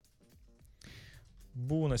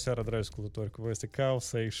Bună seara, dragi ascultători, cu voi este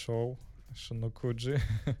Causei Show și nu Cugi.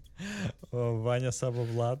 Vania, Sava,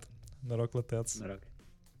 Vlad. Noroc la teț.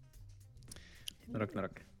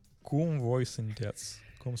 Noroc. Cum voi sunteți?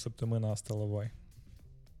 Cum săptămâna asta la voi?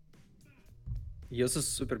 Eu sunt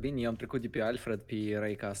super bine, eu am trecut de pe Alfred pe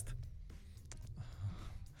Raycast.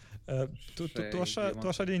 Tu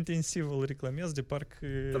așa de intensiv îl reclamezi de parcă...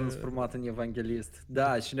 Transformat în evanghelist.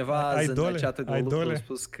 Da, cineva în chatul de lucru a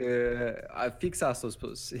spus că... Fix asta a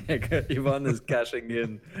spus. E că Ivan is cashing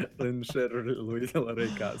in în share-urile lui de la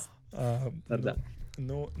Raycast. Dar da.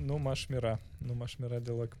 Nu m-aș mira. Nu m-aș mira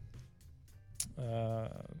deloc.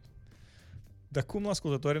 Dar cum la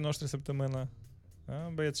ascultătorii noștri săptămâna?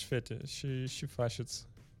 Băieți și fete, și faceți?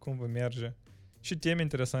 Cum vă merge? Și teme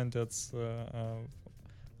interesante ați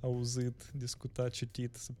auzit, discutat,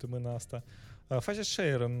 citit săptămâna asta. Faceți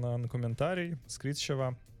share în comentarii, scrieți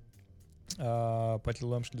ceva. Poate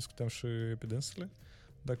luăm și discutăm și pe dânsele.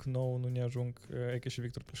 Dacă nouă nu ne ajung, e că și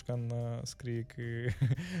Victor Plișcan scrie că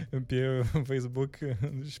pe Facebook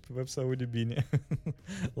și pe web se aude bine.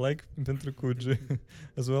 Like pentru Cugi.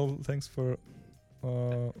 As well, thanks for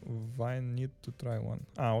Vine, need to try one.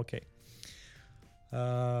 Ok.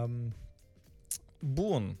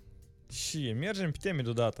 Bun. Și mergem pe teme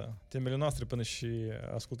deodată. Temele noastre până și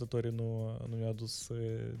ascultătorii nu ne-au adus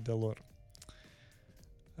de lor.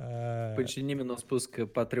 Păi și nimeni nu a spus că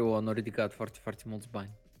Patreon a ridicat foarte, foarte mulți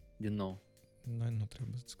bani. Din nou. Noi nu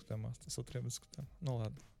trebuie să discutăm asta. Sau trebuie să discutăm. Nu,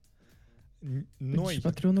 ladă. Noi... Și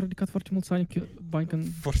Patreon a ridicat foarte mulți bani când...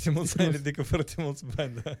 Foarte mulți bani ridică foarte mulți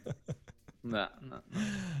bani, da. Da.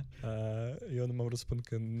 Eu nu m-am vrut să spun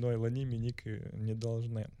că noi la nimeni ne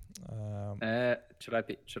должны.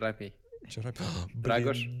 Cerapii.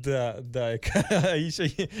 Dragoș? Da, e că aici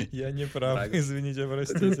e neprav. Извините,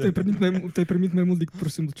 простите. Te-ai primit mai mult decât pur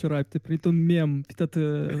și simplu ciorapi. Te-ai primit un mem pe toată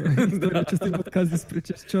istoria acestui podcast despre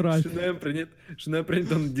acest ciorapi. Și noi am primit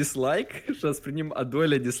un dislike și ați primim a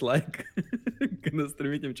doilea dislike când îți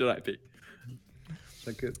trimitem ciorapii.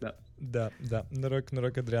 Așa că, da.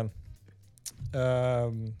 Noroc, Adrian.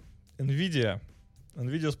 Nvidia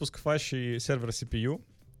a spus că faci și server CPU.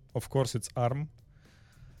 Of course, it's ARM.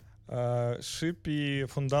 Și pe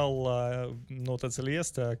fundal la noutățile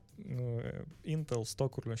astea, Intel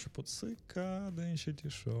stocurile început să cadă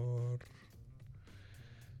încetișor.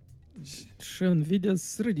 Și Nvidia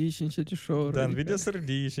să ridice încetișor. Da, Nvidia să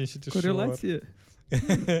ridice încetișor. Corelație.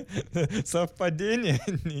 Совпадение?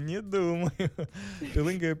 Не думаю.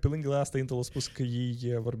 Pe lângă asta, Intel a spus că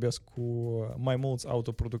ei vorbesc cu mai mulți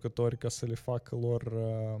autoproducători ca să le facă lor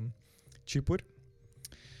chipuri.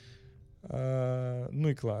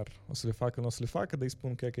 Nu-i clar. O să le facă, nu o să le facă, dar îi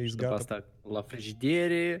spun că e gata. După asta la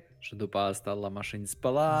frigidere și după asta la mașini de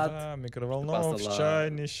spălat. Da, microvolnovci,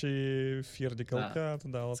 ceaine și fier de călcat.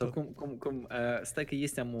 Da, sau cum stai că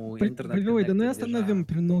este un internet. Păi, dar noi asta nu avem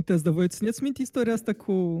prin noutăți, dar voi țineți minte istoria asta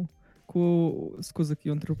cu scuză că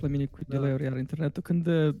eu întrerup la mine cu delay-uri iar internetul, când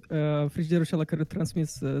frigiderul ăla care a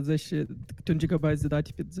transmis 10 câte 1 gigabyte de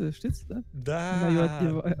date pe zi, știți? Da.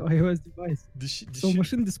 iOS device. Sau o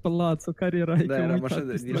mașină de spălat, sau care era? Da, era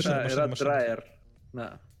dryer.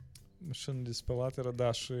 Da. Mașină de spălat era,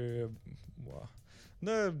 da, și...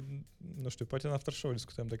 Da, nu știu, poate în after show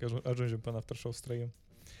discutăm, dacă ajungem până after show să trăim.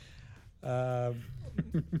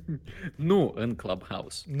 Nu în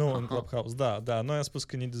Clubhouse. În Clubhouse, da. Noi am spus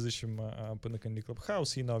că ne dezicem până când e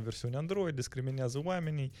Clubhouse, ei n-au versiune Android, discriminează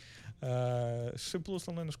oamenii și plus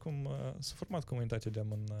la noi nu știu cum s-a format comunitatea de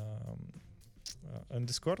în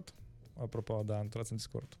Discord. Apropo, da, intrați în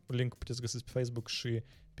Discord. Link puteți găsiți pe Facebook și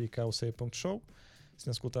pe causei.show. Să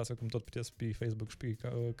ne ascultați acum tot puteți pe Facebook și pe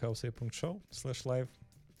causei.show/live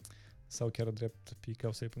sau chiar drept pe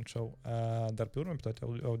causei.show, dar pe urmă pe toate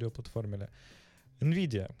audio-platformele.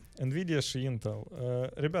 Nvidia și Intel.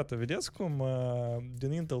 Rебята, vedeți cum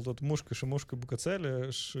din Intel tot mușcă bucățele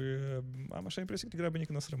și am așa impresia că degrabă nici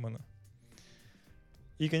n-o să rămână.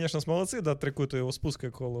 Ei, конечно, sunt молодцы, dar trecut au spus că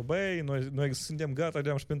acolo, băi, noi suntem gata,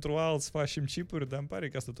 de-am și pentru alți facem chipuri, dar îmi pare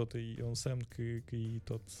că asta tot e un semn că ei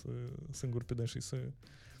tot singuri pe dânsii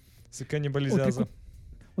se canibalizează.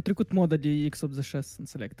 O trecut moda de x86,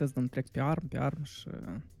 înțeleg, Tesla trec pe ARM și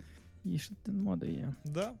ieși din modă e.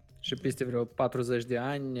 Da. Și peste vreo 40 de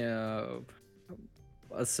ani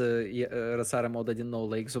să răsară moda din nou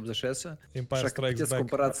la x86. Empire și puteți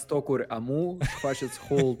cumpărați stocuri amu și faceți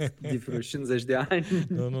hold de vreo 50 de ani.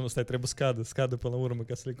 Nu, stai, trebuie scadă până la urmă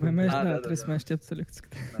ca să le cumpări. Trebuie să mai aștept să le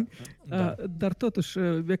Dar totuși,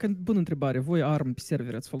 e că bună întrebare, voi ARM pe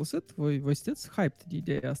server ați folosit? Voi sunteți hyped de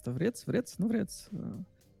ideea asta? Vreți? Nu vreți?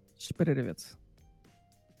 Ce părere aveți?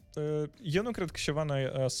 Eu nu cred că ceva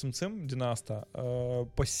noi simțim din asta.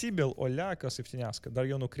 Posibil o leacă să ieftinească, dar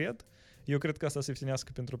eu nu cred. Eu cred că asta să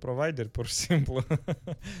ieftinească pentru provider, pur și simplu.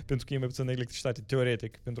 Pentru că ei mai puțin electricitate,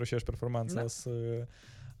 teoretic, pentru aceeași performanță să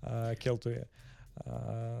cheltuie.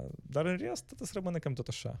 Dar în rest, tot să rămână cam tot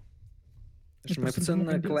așa. Și mai puțin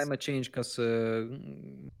climate change ca să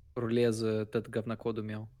ruleze tot говнокодul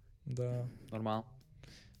meu. Da. Normal.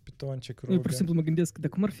 Pitoncik, rugă. Eu, pur și simplu, mă gândesc,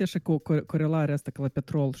 dacă cum ar fi așa cu corelarea asta ca la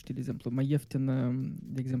petrol, știi, de exemplu, mai ieftin,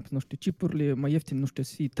 de exemplu, nu știu, chipurile, mai ieftin, nu știu,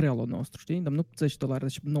 să fie Trello nostru, știi? Dar nu $10, dar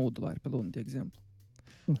și $9 pe lună, de exemplu.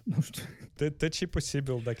 Nu știu. Deci e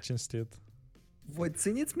posibil, dacă cinstit. Voi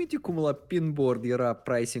țineți minte cum la Pinboard era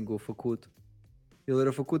pricing-ul făcut? El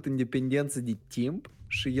era făcut în dependență de timp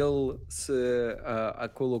și el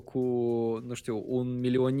acolo cu, nu știu,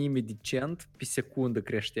 1.000.000 de cent pe secundă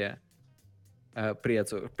creștea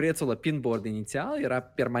prețul. Prețul la Pinboard inițial era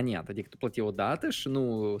permanent, adică tu plăteai o dată și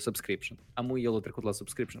nu subscription. El a trecut la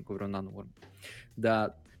subscription cu vreun an în urmă.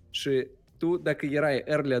 Da, și tu, dacă erai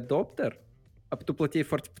early adopter, tu plăteai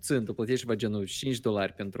foarte puțin, tu plăteai ceva genul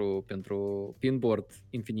 $5 pentru Pinboard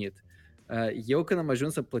infinit. Eu când am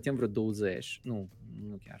ajuns să plătim vreo 20, nu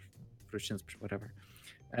chiar, vreo 15, whatever.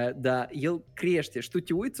 Dar el crește și tu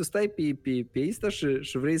te uiți, tu stai pe asta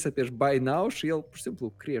și vrei să apeși buy now și el pur și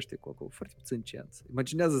simplu crește cu acolo, foarte puțin cenți.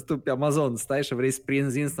 Imaginează tu pe Amazon, stai și vrei să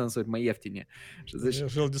prinzi instance-uri mai ieftine. Și zici...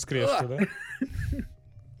 Și el descrește, da?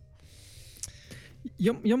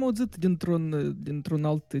 Eu am auzit dintr-un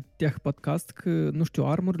alt tech podcast că, nu știu,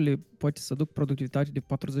 armurile poate să aduc productivitate de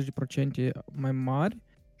 40% mai mari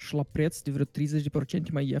și la preț de vreo 30%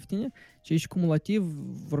 mai ieftine, și aici cumulativ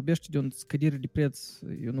vorbește de o scădere de preț,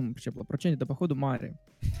 eu nu mă pricep la procente, dar pohodul mare.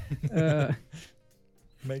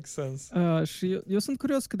 Makes sense. Și eu sunt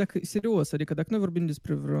curios că dacă, serios, adică dacă noi vorbim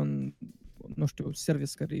despre vreun, nu știu,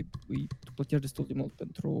 service care tu plătești destul de mult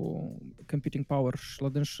pentru computing power și la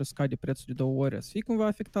dâns și scade prețul de 2 ori, să fie cumva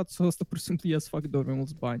afectat sau asta pur și simplu ies fac doar mai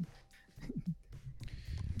mulți bani?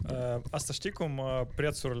 Asta știi cum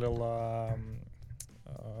prețurile la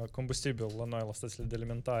combustibil la noi, la stațiile de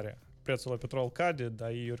alimentare. Prețul la petrol cade, dar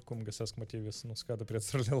ei oricum găsesc motive să nu scadă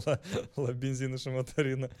prețurile la benzină și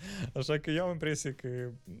motorină. Așa că eu am impresie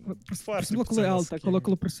că foarte puțin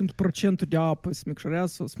acolo pur și simplu procentul de apă se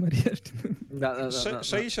micșorează sau se mărește. Da.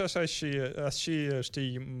 Și aici așa și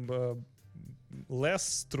știi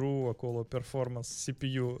less true acolo performance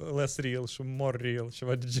CPU, less real și more real,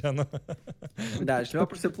 ceva de genul. Da, și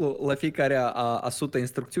pur și simplu la fiecare a 100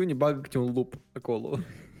 instrucțiuni bagă câte un loop acolo.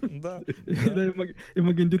 Da. Eu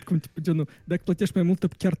m-am gândit cum, tipo, genul, dacă plătești mai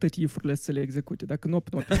mult, chiar tătifurile să le execute, dacă nu,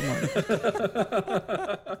 pe mare.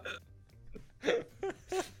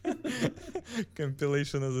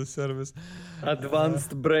 Compilation as a service.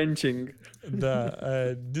 Advanced branching. Da,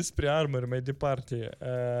 despre armuri mai departe.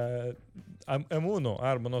 M1,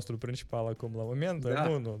 armul nostru principal acum la moment, da.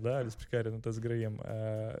 M1, da, despre care nu te zgrăim.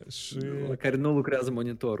 Și... La care nu lucrează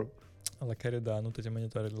monitorul. La care, da, nu toate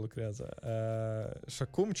monitoarele lucrează. Și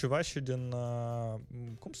acum ceva și din...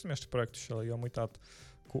 cum se numește proiectul ăla? Eu am uitat.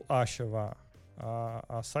 Cu A ceva.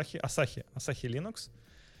 Asahi Linux.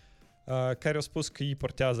 Care au spus că ei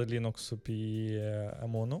portează Linux-ul pe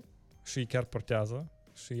M1 și ei chiar portează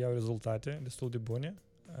și iau rezultate destul de bune.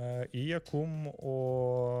 Ei acum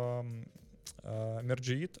au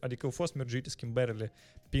mergit, adică au fost mergite schimbările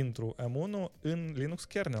pentru M1 în Linux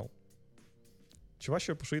kernel. Ceva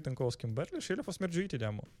și-au pușuit încă o schimbările și ele au fost mergite de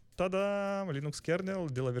M1. Tada! Linux kernel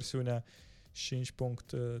de la versiunea 5.13,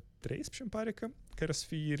 îmi pare că, care să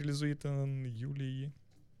fie realizuită în iulie,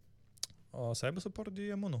 o să aibă suport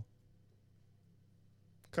de M1.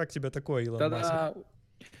 Как тебе такое, Elon Musk?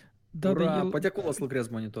 Da, poate acolo să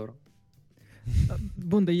lucrezi monitorul.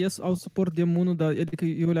 Bun, dar au suport de M1, dar adică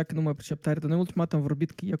eu leacă nu mă pricep tare, dar noi ultima dată am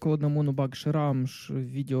vorbit că e acolo de M1 bag și RAM și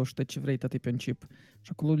video și tot ce vrei, tot e pe un chip.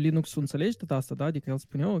 Și acolo Linux-ul înțelegi tot asta, da? Adică el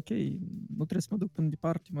spune, ok, nu trebuie să mă duc până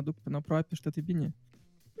departe, mă duc până aproape și tot e bine.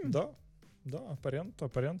 Da,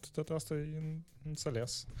 aparent tot asta e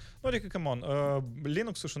înțeles. Nu, adică, come on,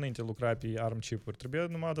 Linux-ul și înainte lucra pe ARM chipuri, trebuie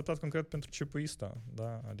numai adaptat concret pentru chipul ăsta,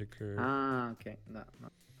 da? Adică... ok, da.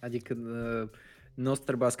 Adică nu o să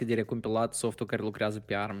trebuiască de recompilat softul care lucrează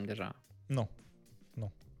pe ARM deja. Nu.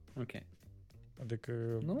 Ok. Adică...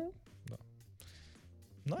 Nu? Da.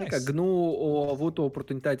 Nice. Adică GNU a avut o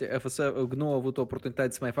oportunitate, GNU a avut o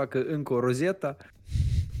oportunitate să mai facă încă o rozetă.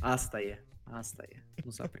 Asta e.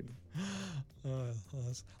 Nu s-a primit.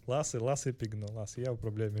 Lasă-i pe GNU, iau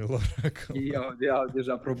problemele lor acum. Iau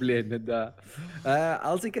deja probleme, da.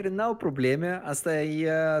 Alții care n-au probleme, asta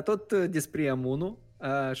e tot despre M1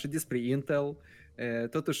 și despre Intel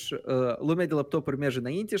totuși lumea de laptopuri merge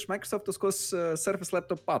înainte și Microsoft a scos Surface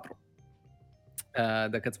Laptop 4.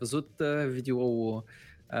 Dacă ați văzut video-ul,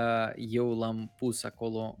 eu l-am pus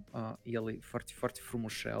acolo, el e foarte, foarte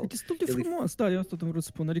frumușel. E destul de frumos, da, eu asta am vrut să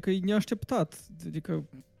spun, adică e neașteptat, adică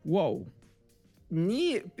wow.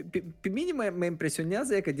 Pe mine mă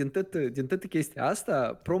impresionează că din toată chestia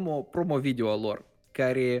asta, promo video lor,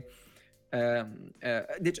 care,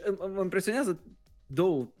 deci mă impresionează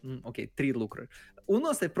trei lucruri. Unul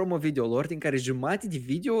ăsta e promo video lor, din care jumătate de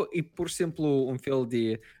video e pur și simplu un fel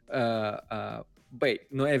de băi,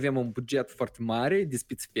 noi avem un buget foarte mare de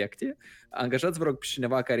specifiecte, angajați vă rog pe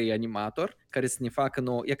cineva care e animator, care să ne facă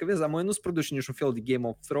nou, ia că vezi, noi nu-ți produce niciun fel de Game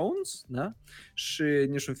of Thrones, da? Și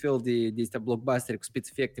niciun fel de astea blockbuster cu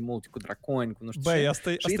specifiecte multe, cu draconi, cu nu știu ce. Băi,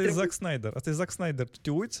 asta e Zack Snyder, asta e Zack Snyder, tu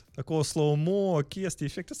te uiți? Acolo slow-mo, chestii,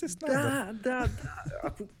 efecte, asta e Snyder. Da.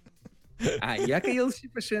 Ia că el și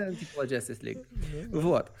pe tipul la Justice League.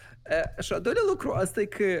 Вот. Și a doilea lucru, asta e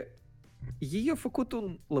că ei au făcut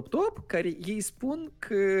un laptop care ei spun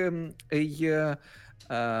că e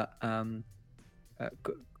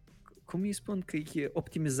cum îi spun că e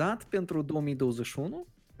optimizat pentru 2021,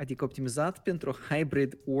 adică optimizat pentru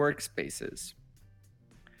hybrid workspaces.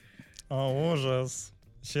 Ужас!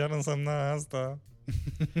 Ce ar însemna asta?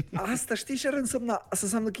 Asta știi ce ar însemna? Asta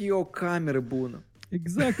înseamnă că e o cameră bună.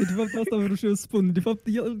 Exact, de fapt asta vreau și eu să spun. De fapt,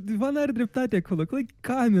 Ivan are dreptate acolo. Acolo e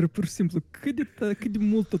cameră, pur și simplu. Cât de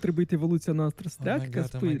mult a trebuit evoluția noastră să treacă ca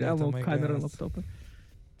să pui real o cameră în laptop.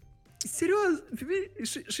 Serios,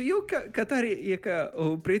 și eu ca tare, e ca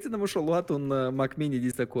o prietenă mă și-a luat un Mac Mini de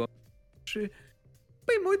ăsta cu și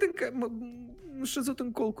păi mă uit m-am șezut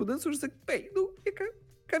în col cu dânsul și zic, păi, nu, e ca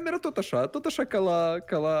camera tot așa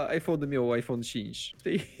ca la iPhone-ul meu, iPhone 5.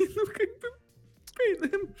 Știi?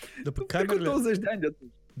 După camerele 20 de ani de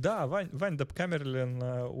atunci. Da, Vani, după camerele în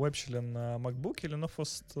web și în MacBook, ele nu au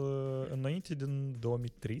fost înainte din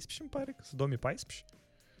 2013, îmi pare, sau 2014.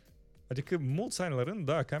 Adică mulți ani la rând,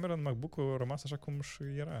 da, camera în MacBook a rămas așa cum și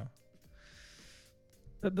era.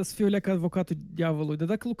 Dar să fiu leacă avocatul diavolului, dar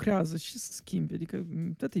dacă lucrează și să schimbi, adică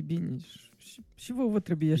tot e bine și vă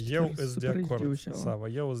trebuie. Eu sunt de acord, Sava,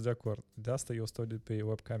 eu sunt de acord. De asta eu stau de pe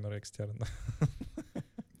webcamera externă.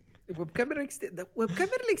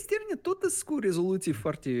 Webcamerele externe tot sunt cu rezoluții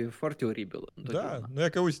foarte, foarte oribile. Da, nu e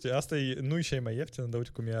că uite, asta nu-i cea mai ieftină, dar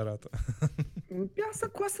uite cum ea arată.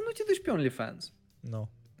 Cu asta nu te duci pe OnlyFans. Nu.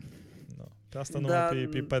 Pe asta nu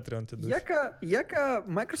pe Patreon te duci. Ia ca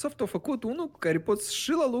Microsoft a făcut unul cu care poți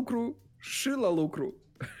și la lucru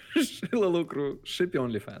și pe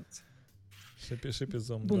OnlyFans. Și pe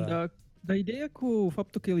Zoom, bun, da. Dar ideea cu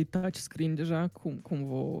faptul că el e touchscreen deja,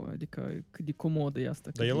 adică cât de comodă e asta?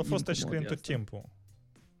 Dar el a fost touchscreen tot timpul.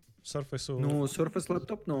 Surface-ul... Nu, Surface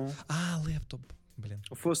Laptop nu. Laptop. Blin.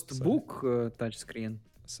 A fost Book touchscreen.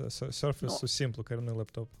 Surface-ul simplu, care nu e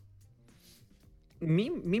laptop.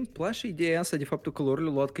 Mi-mi place ideea asta de faptul că lor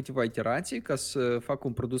le-au luat câteva iterații ca să facă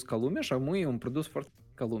un produs ca lumea și acum e un produs foarte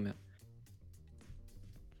ca lumea.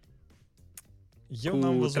 Eu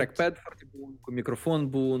n-am văzut... trackpad foarte bun, cu microfon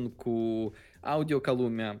bun, cu audio ca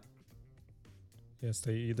lumea.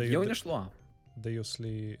 Eu ne-aș lua. Dar eu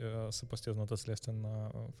să postez notățile astea în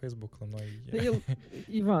Facebook la noi.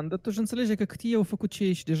 Ivan, dar tu și înțelegi că cât ei au făcut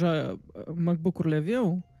ce și deja MacBook-urile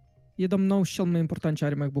aveau, ei n-au cel mai important ce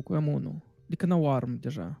are MacBook-ul M1. Adică n-au ARM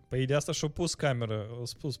deja. Păi de asta și-au pus camera. Au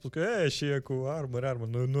spus că și e cu ARM.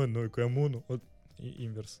 Noi cu M1.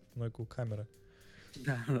 Invers. Noi cu camera.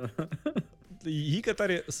 Da. E că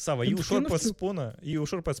tare, Sava, e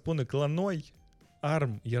ușor poate spune că la noi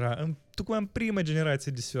ARM era tocmai în prima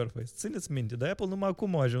generație de Surface. Țineți minte, dar Apple numai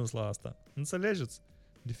acum a ajuns la asta. Înțelegeți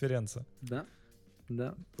diferența? Da.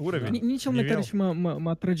 Nici cel mai tare și mă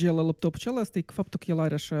atrage la laptopul ăsta e faptul că el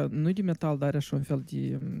are așa, nu de metal, dar are așa un fel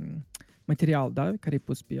de material, da, care e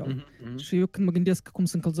pus pe el. Și eu când mă gândesc cum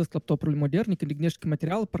să încălzesc laptopurile moderne, când gândești că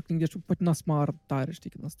material, parcă gândești, poate n-a să mă ard tare, știi,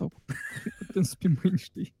 când stau cu tânsul pe mâini,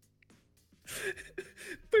 știi?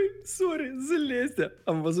 Păi, sorry, zilele astea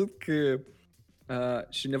am văzut că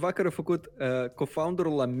cineva care a făcut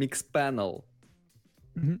co-founderul la Mixpanel,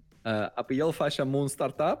 apoi el face un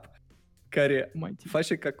startup care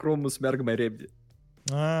face ca Chrome să meargă mai repede.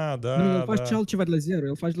 Da. Nu, el face altceva de la zero,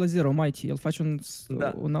 el face la zero, Mighty, el face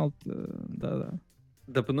un alt, da.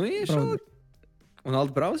 Dar nu e așa un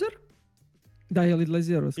alt browser? Da, el e de la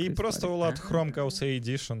zero. E просто a luat Chrome ca OS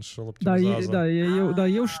Edition și îl optimizează. Da,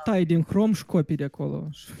 eu și tai din Chrome și copii de acolo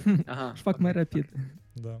și fac mai rapid.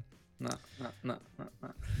 Da. Na.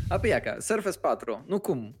 Apoi ia ca, Surface 4, nu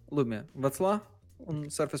cum, lume, v-ați lua un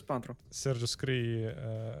Surface 4? Sergiu scrie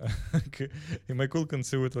că e mai cool când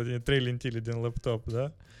se uită la 3 lentile din laptop,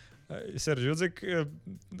 da? Sergiu, eu zic că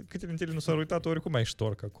câte lentile nu s-au uitat, oricum ai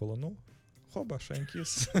ștorcă acolo, nu? Hoba, și-a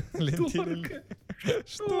închis lentilele.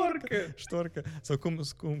 Ștorcă. Sau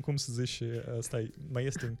cum să zici, stai, mai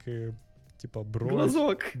este încă tipa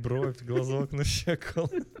glazok, nu știu acolo.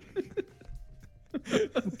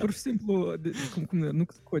 Pur și simplu, nu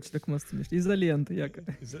scoci, de cum se numește, izolentă, iacă.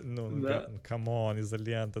 Come on,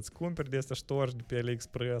 izolentă, îți cumperi de astea ștorci de pe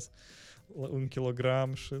AliExpress, 1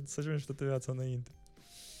 kilogram și îți ajungi toată viața înainte.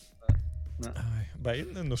 Da. Băi,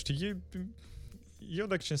 nu știu, eu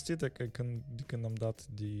dacă cinstită că când am dat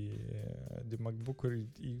de MacBook-uri,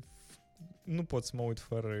 nu pot să mă uit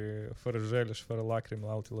fără jele și fără lacrimi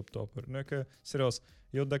la alte laptopuri. Nu e că, serios,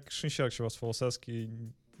 eu dacă și încerc ceva să folosesc,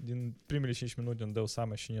 din primele 5 minute îmi dau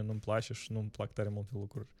seama și nu-mi place și nu-mi plac tare multe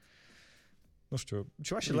lucruri. Nu știu,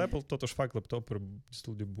 ceva și la Apple totuși fac laptopuri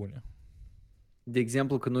destul de bune. De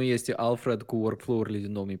exemplu, că nu este Alfred cu workflow-urile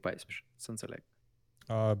din 2014, să înțeleg.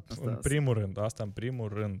 În primul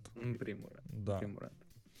rând. Da.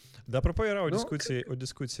 Dar apropo era o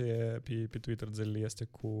discuție pe Twitter zilele astea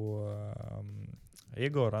cu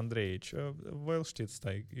Igor Andreici. Voi îl știți,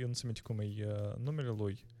 stai, eu nu se minte cum e numele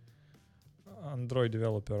lui. Android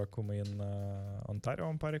developer acum e în Ontario,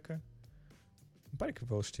 îmi pare că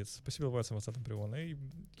voi îl știți. Posibil voi ați învățat împreună.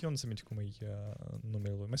 Eu nu se minte cum e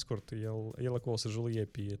numele lui. Mai scurt, el acolo se julie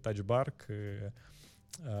pe touch bar, că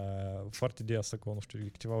foarte des acolo, nu știu,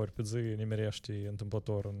 câteva ori pe zi nimerește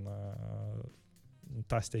întâmplător în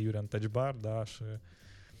tastea iurea în touch bar, da, și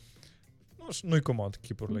nu-i comod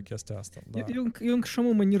chipurile chestia asta. Da. Eu încă și am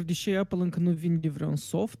o manieră de ce Apple încă nu vinde vreun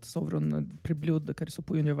soft sau vreun prelude care să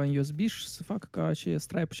pui undeva în USB și să facă ca acea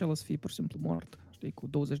stripe și ala să fie pur și simplu mort. Știi, cu $20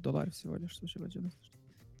 всего lишь sau ceva genul ăsta.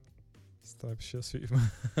 Stripe și să fie...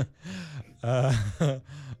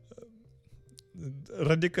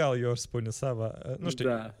 Radical, eu aș spune, Sava. Nu știu,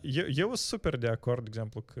 da. Eu sunt super de acord, de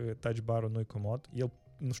exemplu, că touch bar-ul nu-i comod. El,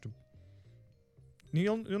 nu știu,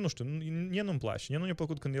 eu nu știu, mie nu-mi place. Mie nu mi-a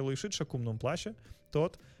plăcut când el a ieșit și acum nu-mi place.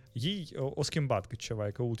 Tot. Ei au schimbat cât ceva,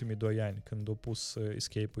 e ca ultimii 2 ani, când au pus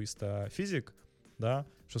escape-ul ăsta fizic, da?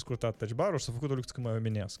 Și-au scurtat touch bar-ul și s-a făcut o lucru mai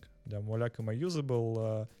omenesc. De-am o leacă mai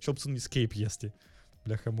usable, și-au puțin escape este.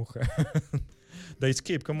 Bleaha-muha. Dar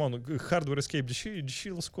escape, come on, hardware escape, deși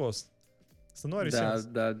l-a scos? Să nu are sens.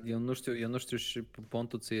 Da, eu nu știu și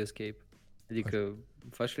pontul ți escape. Adică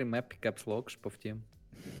faci remap pe caps lock și poftim.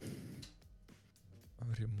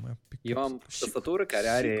 Eu am tastatură care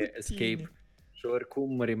are escape și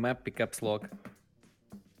oricum remap pe caps lock.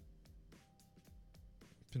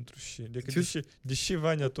 Pentru și. Deși,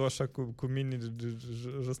 Vania, tu așa cu mine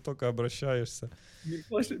жестоко обращаешься.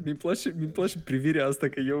 Mi-mi place privirea asta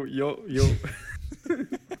că eu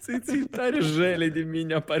ți tare jele de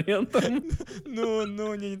mine, aparent.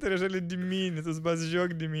 Nu e tare jele de mine, tu-ți bați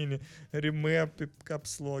joc de mine. Remap pe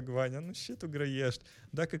caps lock, Vania, nu și tu grăiești.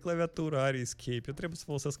 Dacă claviatura are escape, eu trebuie să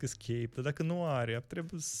folosesc escape, dar dacă nu are,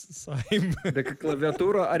 trebuie să aibă. Dacă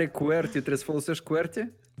claviatura are QWERTY, trebuie să folosești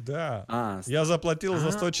QWERTY? Да. Я заплатил за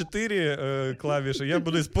 104 клавиши, я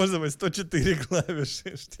буду использовать 104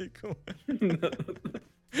 клавиши. Știi cum?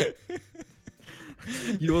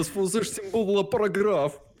 Eu o să folosești simbolul la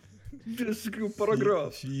paragraf. Ce scriu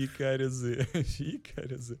paragraf? Fiecare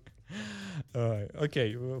zi. Ok,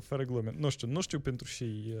 fără glume. Nu știu pentru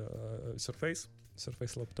și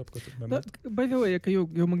Surface laptop cu atât mai mult. By the way, că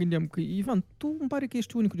eu mă gândeam că, Ivan, tu îmi pare că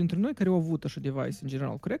ești unicul dintre noi care au avut așa device în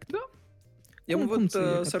general, corect? Da. Eu am avut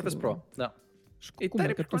Surface Pro, da. E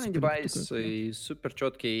tare performant device, e super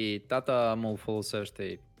ciotchi, tata mă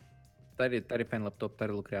folosește, tare fain laptop,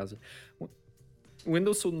 tare lucrează.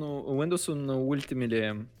 Windows în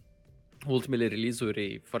ultimele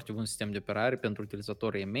release-uri e foarte bun sistem de operare pentru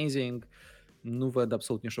utilizatori, e amazing, nu văd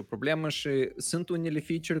absolut nicio problemă și sunt unele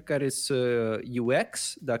feature care sunt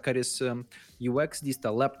UX, dar care sunt UX de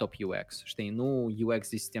laptop UX, știi, nu UX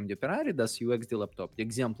de sistem de operare, dar sunt UX de laptop. De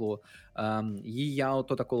exemplu, ei iau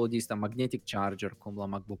tot acolo de asta magnetic charger, cum la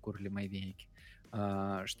MacBook-urile mai vechi,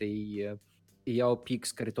 știi, iau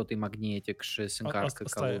pix care tot e magnetic și se încarcă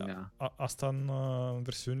ca lumea. Asta în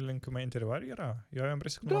versiunile încă mai interioare era? Eu am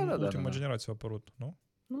impresia că în ultima generație a apărut, nu?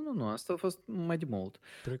 Nu, asta a fost mai de mult.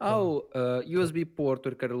 Au USB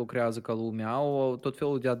porturi care lucrează ca lumea, au tot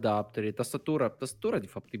felul de adaptere, tastatura de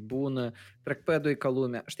fapt e bună, trackpad-ul e ca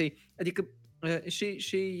lumea, știi? Adică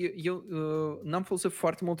și eu n-am folosit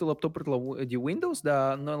foarte multe laptopuri de Windows,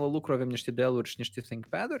 dar noi la lucru avem niște Dell-uri și niște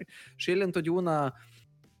ThinkPad-uri și ele întotdeauna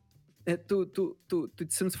tu te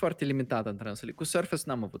simți foarte limitat între însele. Cu Surface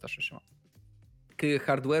n-am avut așa ceva. că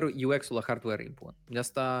hardware-ul, UX-ul la hardware e bun. De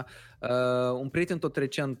asta, un prieten tot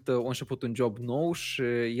recent a început un job nou și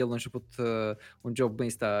el a început un job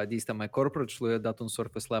de ăsta mai corporate și l-a dat un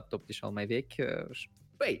Surface laptop de cel mai vechi și,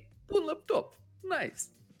 băi, bun laptop, nice.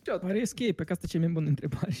 Are escape, că asta e cea mai bună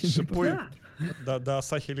întrebare. Și pui, da,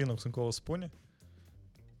 Asahi Linux încolo spune?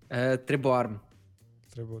 Trebuie ARM.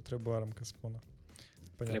 Trebuie ARM că spună.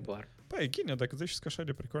 Trebuie ARM. Păi, gine, dacă zici că așa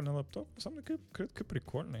de прикольный laptop, înseamnă că cred că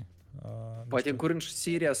прикольный. Poate în curând și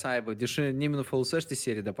Siri să aibă, deși nimeni nu folosește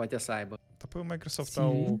Siri, dar poate să aibă. Dar pe Microsoft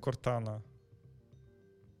au Cortana.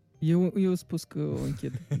 Eu spus că o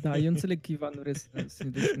închid. Da, eu înțeleg că Ivan nu vrea să ne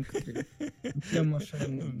ducem către temă așa,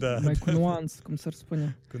 mai cu nuanță, cum s-ar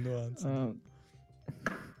spune. Cu nuanță.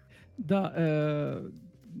 Da,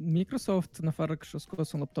 Microsoft, în afară că și-a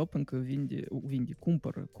scos un laptop, încă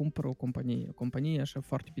cumpără o companie așa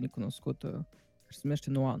foarte bine cunoscută, care se numește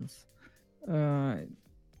Nuance.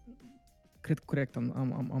 Cred că corect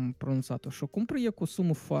am pronunțat-o. Și o cumpără e cu o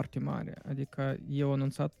sumă foarte mare. Adică eu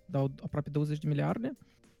anunțat, dau aproape 20 de miliarde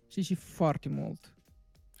și foarte mult.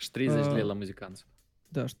 Și 30 lei la muzicanți.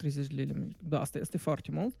 Da, și 30 de lei. Da, asta este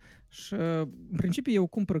foarte mult. Și în principiu eu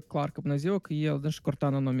cumpăr clar că până ziua că el dă și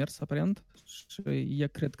Cortana nu a mers aparent și eu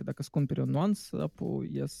cred că dacă îți cumperi un nuanț, apoi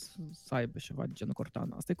e să aibă ceva de genul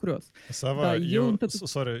Cortana. Asta e curios. Sava, da,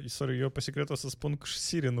 sorry, eu pe secret o să spun că și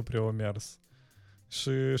Siri nu prea a mers.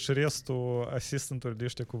 Și restul asistentului de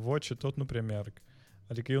ăștia cu voce tot nu prea merg.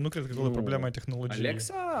 Adică eu nu cred că e problema tehnologiei.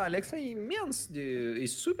 Alexa e imens, e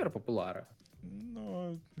super populară.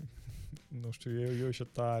 Nu știu, eu și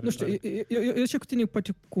tare. Nu știu, eu și cu tine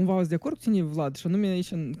poate cumva sunt de acord cu tine, Vlad, și anume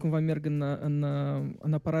aici cumva merg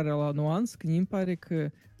în apărarea la Nuance, că îmi pare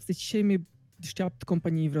că este cea mai deșteaptă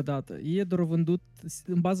companie vreodată. Ei doar au vândut,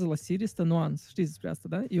 în bază la Siri, este Nuance. Știți despre asta,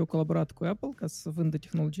 da? Ei au colaborat cu Apple ca să vândă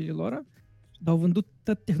tehnologiile lor, dar au vândut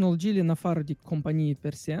toate tehnologiile în afară de companii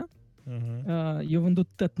per se. Eu au vândut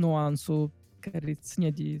tot Nuance-ul care ține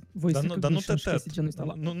de voice recognition și chestii genul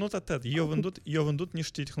ăsta. Nu tot. Eu vândut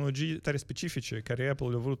niște tehnologii tare specifice care Apple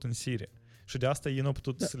le-a vrut în Siri. Și de asta ei nu au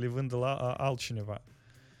putut să le vândă la altcineva.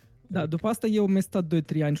 Da, după asta eu mi-am stat 2-3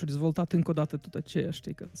 ani și au dezvoltat încă o dată tot aceea,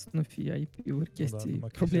 știi, că să nu fie IP-uri, chestii,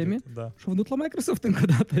 probleme. Da. Și au vândut la Microsoft încă o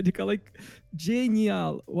dată, adică, like,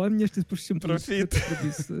 genial! Oamenii ăștia pur și simplu profit.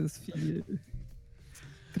 Trebuie să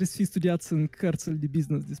fie studiați în cărțile de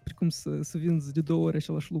business despre cum să vinzi de 2 ori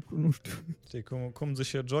același lucru, nu știu. Știi, cum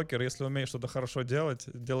zice Joker, если умеешь что-то хорошо делать,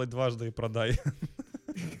 делай дважды и продай.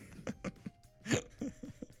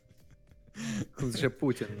 Cum zice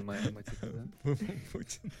Putin, mai da?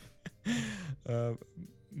 Putin.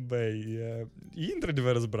 Băi, e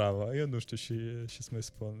într-adevăr bravo, eu nu știu și să mai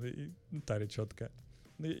spun, e tare ciotcă.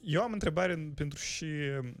 Eu am întrebare pentru și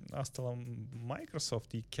asta la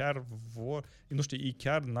Microsoft, ei chiar vor, nu știu, ei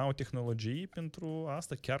chiar n-au tehnologii pentru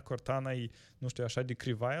asta, chiar Cortana e, nu știu, așa de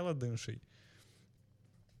crivaie la dânsii?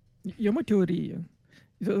 Eu am o teorie.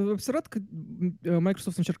 Am observat că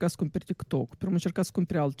Microsoft încerca să cumpere TikTok, pe urmă încerca să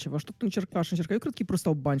cumpere altceva și tot încerca. Eu cred că ei prost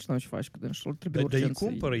au bani și n-au ce faci cu dâns.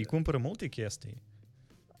 Dar ei cumpără multe chestii.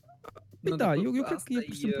 Da, eu cred că e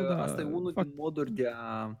pur și simplu, da. Asta e unul din moduri de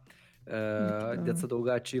a-ți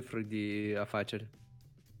adăuga cifre de afaceri.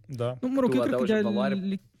 Da. Nu, mă rog, eu cred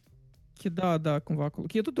că da, cumva acolo.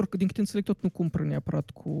 Că e tot doar că din câte înțeleg tot nu cumpără neapărat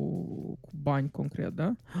cu bani concret,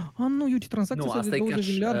 da? Nu, eu ce tranzacția de 20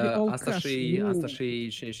 de miliarde au cash. Asta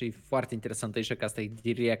și e foarte interesant aici, că asta e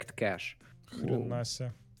direct cash.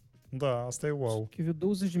 Hrănase. Da, asta e wow.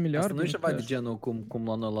 20 de miliarde. Asta nu e ceva de genul cum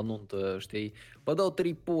la noi la nuntă, știi? Vă dau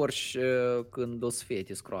 3 Porsche când o să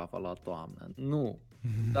fete scroafa la toamnă. Nu.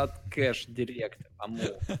 Dat cash direct,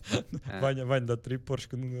 amul. Vania, da 3 Porsche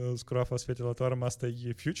când scroafa o să fete la toamnă, asta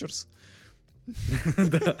e futures?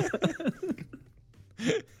 Da.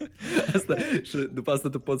 Asta, și după asta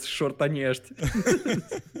tu poți șortanești.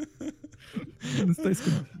 Stai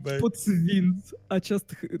să poți să vinzi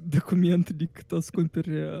acest document de cât o să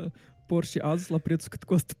cumperi Porsche azi la prețul cât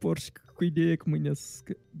costă Porsche cu ideea că mâine să...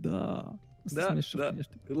 Da. Da.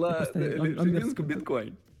 Le vinzi cu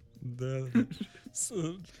Bitcoin. Da.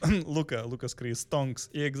 Luca scrie stonks.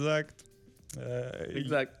 Exact.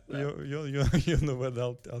 Exact. Eu nu văd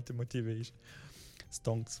alte motive aici.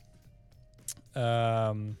 Stonks.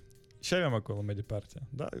 Și aveam acolo mai departe.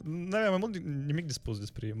 Da? N-aveam mai mult nimic de spus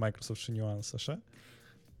despre Microsoft și Nuance, așa?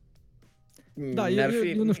 Da,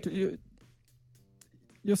 eu nu știu.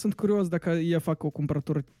 Eu sunt curios dacă ei fac o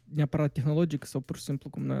cumpărătură neapărat tehnologică sau pur și simplu,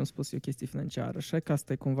 cum noi am spus, e o chestie financiară. Și că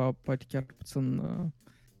asta e cumva poate chiar puțin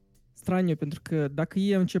straniu, pentru că dacă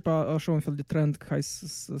ei încep așa un fel de trend că hai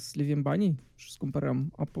să slivim banii și să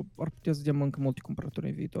cumpărăm, ar putea să vedem încă multe cumpărături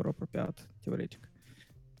în viitor apropiat, teoretic.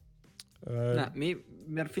 Da,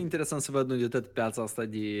 mi-ar fi interesant să văd unde tot piața asta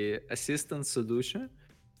de assistant se duce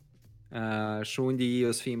și unde ei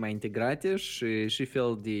o să fie mai integrate și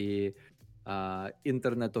fel de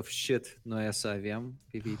Internet of Shit noi o să avem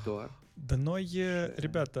pe viitor. Dar noi,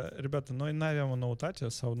 rебята, noi n-avem o noutate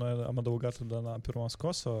sau noi am adăugat-o de la pe urmă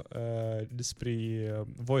scos-o despre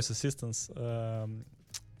voice assistance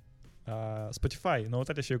Spotify,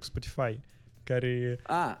 noutatea și eu cu Spotify,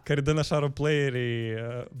 care dă așa roleplayeri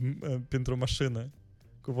pentru mașină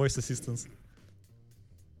cu voice assistance.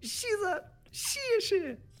 Și.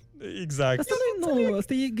 Exact. Asta nu e nou,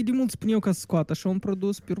 asta e de mult spun eu ca să scoată, așa un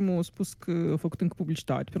produs, pe urmă a spus că a făcut încă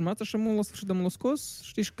publicitate, pe urmă așa mult la sfârșit de mult scos,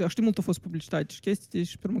 știi mult a fost publicitate și chestii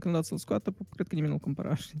și pe urmă când a dat să-l scoată, cred că nimeni nu-l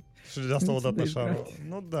cumpăra, știi? Și de asta l-a dat așa.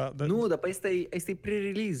 Nu, dar asta e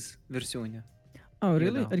pre-release versiunea.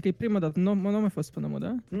 Really? Adică e prima dată, nu a mai fost până,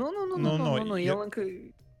 da? Nu, el încă...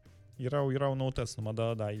 Erau noutăți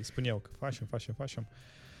numai, da, îi spuneau că facem.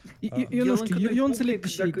 Eu nu știu, eu înțeleg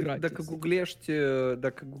și gratis.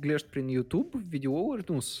 Dacă googlești prin YouTube videouri,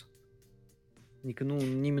 nu-s. Adică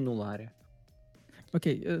nimeni nu l-are. Ok,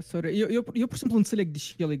 sorry. Eu pur și simplu înțeleg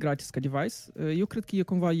deși el e gratis ca device. Eu cred că e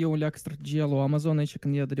cumva o leacă strategia lui Amazon aici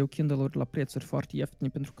când ea dădeau Kindle-uri la prețuri foarte ieftine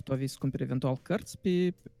pentru că tu aveai să cumperi eventual cărți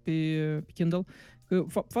pe Kindle.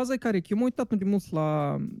 Faza e care, eu m-am uitat de mult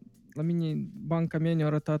la mine, banca mea ne-a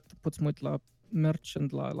arătat, poți să mă uit la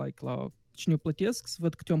merchant, la cine o plătesc, să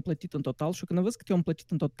văd cât eu am plătit în total și când am văzut cât eu am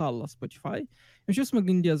plătit în total la Spotify, eu știu să mă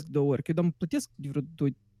gândesc 2 ori, că eu am plătesc de vreo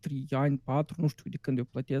 2, 3 ani, 4, nu știu de când eu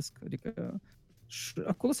plătesc, adică și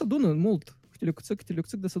acolo se adună mult, câte lecuțăc,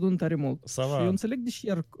 de se adună tare mult. Și eu înțeleg deși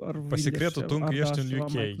ar pe secretul tu încă ești în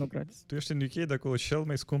UK. Tu ești în UK, de acolo cel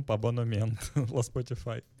mai scump abonament la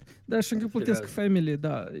Spotify. Da, și încă plătesc family,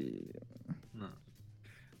 da.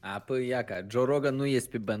 Păi ia ca, Joe Rogan nu este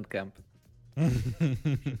pe Bandcamp.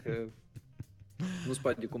 Că nu se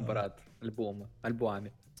poate de cumpărat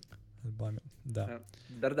albume, da.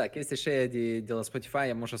 Dar da, chestia și aia de la Spotify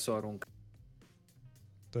am așa să o arunc.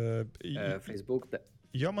 Facebook, da.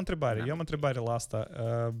 Eu am întrebare la asta.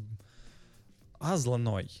 Azi la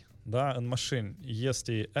noi, da, în mașini,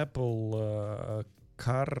 este Apple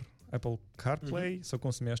CarPlay, sau cum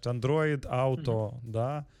se numește, Android Auto,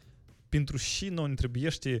 da? Pentru și noi ne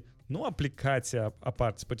trebuiește nu aplicația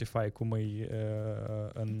aparte Spotify, cum e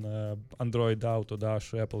în Android Auto, da,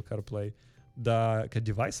 și Apple CarPlay, dar ca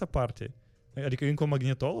device aparte. Adică încă o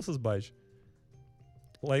magnetolă să-ți bagi.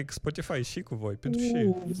 Like Spotify și cu voi, pentru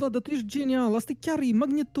și. Vlad, dar tu ești genial. Asta chiar e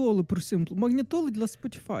magnetolă, pur și simplu. Magnetolă de la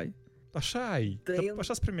Spotify. Așa-i,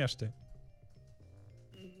 așa se primește.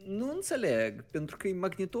 Nu înțeleg, pentru că e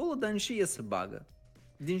magnetolă, dar în și e să bagă.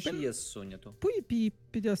 Din și ies sunetul. Pui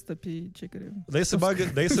pe de-asta, pe ce care... Dar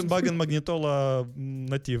ei se bagă în magnetola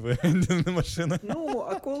nativă din mașină. Nu,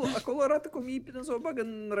 acolo arată cum ei pe o bagă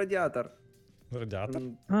în radiator. Radiator?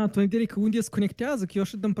 Tu ai idee că unde se conectează? Că eu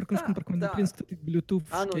așa dăm parcă nu știu cum prins pe Bluetooth.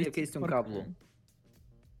 Nu, e că este un cablu.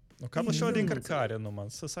 Un cablu și o de încărcare numai,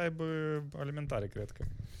 să aibă alimentare, cred că.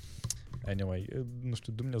 Anyway, nu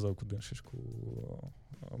știu, Dumnezeu cu dânsi și cu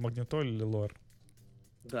magnetolele lor.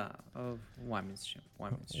 Da, oameni și.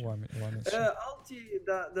 Alții,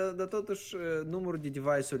 dar totuși numărul de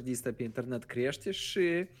device-uri de astea pe internet crește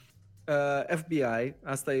și FBI,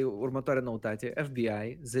 asta e următoarea noutate,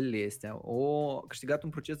 FBI, zilele astea, a câștigat un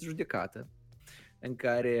proces de judecată în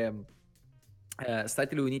care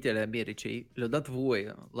Statele Unite ale Americii le-au dat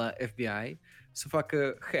voie la FBI să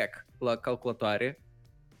facă hack la calculatoare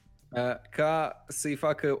ca să-i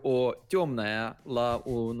facă o teomnă aia la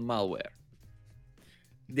un malware.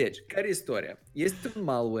 Deci, care e istoria? Este un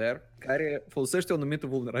malware care folosește o anumită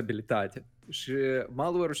vulnerabilitate și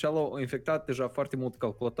malware-ul ăla a infectat deja foarte mult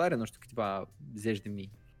calculatoare, nu știu, câteva zeci de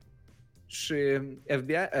mii. Și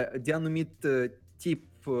FBI, de anumit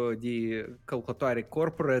tip de calculatoare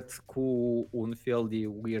corporate cu un fel de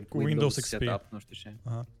weird cu Windows XP setup, nu știu ce.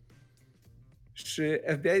 Și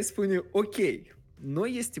FBI spune, ok,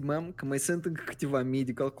 noi estimăm că mai sunt încă câteva mii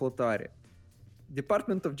de calculatoare.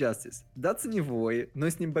 Department of Justice, dați-ne voi, noi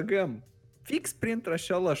să ne băgăm fix printre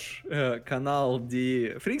același canal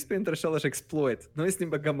fix printre același exploit. Noi să ne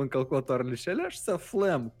băgăm în calculatoarele și alea și să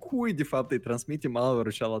aflăm cui de fapt îi transmite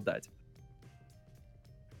malware-ul și ala dat.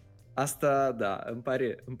 Asta, da,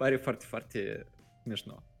 îmi pare foarte, foarte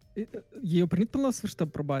mișno. Ei au primit până la sfârșit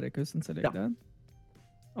aprobare, că eu să înțeleg, da?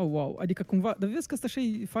 Oh, wow, adică cumva, dar vezi că asta așa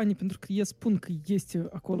e funny pentru că ei spun că este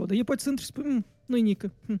acolo, dar ei poate să intri și spun, nu-i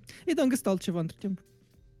nică. Ei, da, am găsit altceva între timp.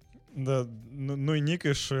 Da, nu-i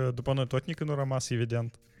nică și după noi tot nică nu rămas,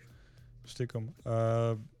 evident. Știi cum?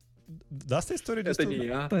 Da, asta e istoria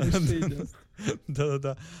destul.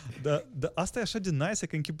 Da. Asta e așa de nice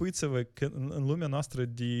că închipuiți-vă că în lumea noastră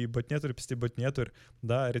de botneturi peste botneturi,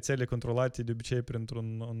 da, rețele controlate de obicei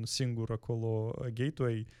printr-un singur acolo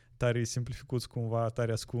gateway, tare simplificuți cumva,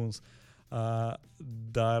 tare ascuns,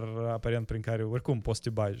 dar aparent prin care oricum poți să te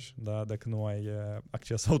bagi, da, dacă nu ai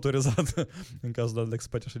acces autorizat în cazul dat dacă se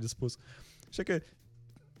poate așa de spus. Și că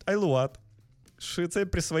ai luat și ți-ai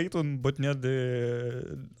prisvăit un botnet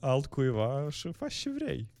de altcuiva și faci ce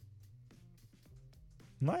vrei.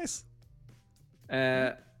 Nice.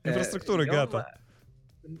 Infrastructură gata.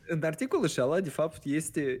 În articolul ăla, de fapt,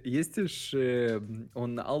 este și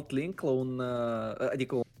un alt link la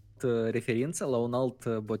adică o referință la un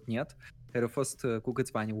alt botnet care a fost cu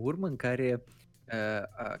câțiva ani urmă, în care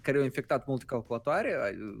au infectat multe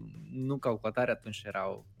calculatoare, nu calculatoare, atunci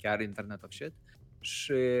erau chiar Internet of Shit,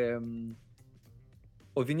 și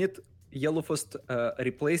el a fost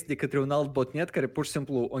replaced de către un alt botnet care pur și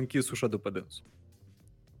simplu a închis ușa după dânsul.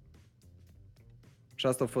 Și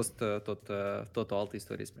asta a fost tot o altă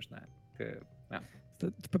istorie smешная.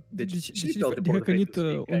 Deci care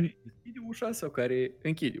deschide ușa sau care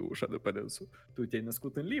închide ușa după dânsul. Tu te-ai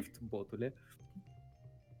născut în lift, botule.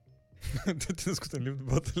 Tu te-ai născut în lift,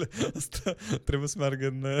 botule. Asta trebuie să meargă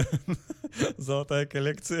în zolotая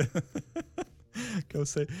colecție. Ca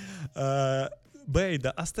să băi,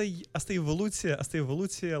 dar asta e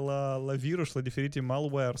evoluție la virus, la diferite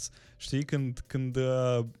malwares. Știi, când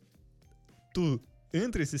tu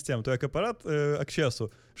intri în sistem, tu ai acaparat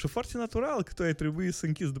accesul și foarte natural că tu ai trebuit să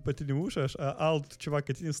închizi după tine ușa și altceva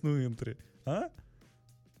ca tine să nu intri. A?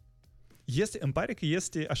 Îmi pare că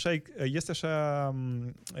este așa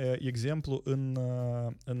exemplu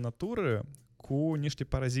în natură cu niște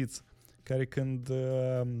paraziți care când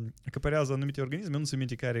acaparează anumite organisme, nu se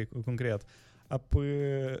minte care concret, apoi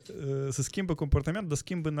se schimbă comportament, dar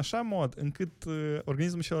schimbă în așa mod încât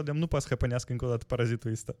organismul acela nu poate să hăpănească încă o dată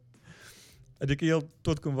parazitul ăsta. Adică el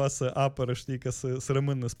tot cumva să apără, știi, ca să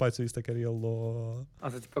rămână în spațiul ăsta care el l-a...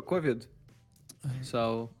 Asta tipa COVID?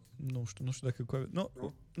 Sau... Nu știu dacă COVID...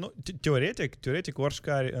 Nu, teoretic,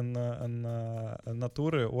 oricare în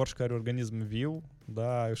natură, oricare organism viu,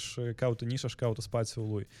 da, își caută nișa și caută spațiul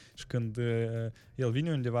lui. Și când el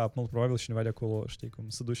vine undeva, mult probabil cineva de acolo, știi, cum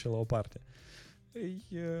se duce la o parte.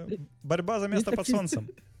 Борьба за место под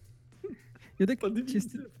солнцем. Eu dacă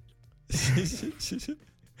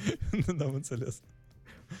Nu am înțeles.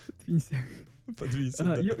 Подвинься,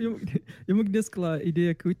 da. Eu mă gândesc la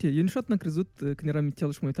ideea că, uite, eu niciodată n-am crezut când eram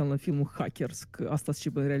mitel și mă uitam la filmul Hackers, că asta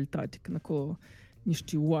se în realitate, când acolo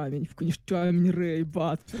niște oameni răi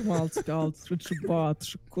bat pe alții și bat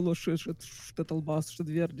și acolo și tot albastru și tot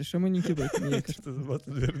verde și mă închibăi cum e. Și tot bat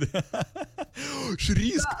verde. Și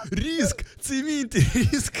risc, ții minte,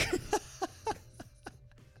 risc.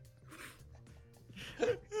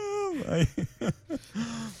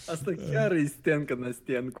 Asta chiar e stencă na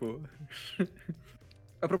stencu.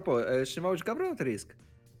 Apropo, cineva a jucat vreodată Risk?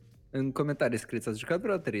 În comentarii scrieți, ați jucat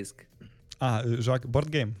vreodată Risk? Joacă board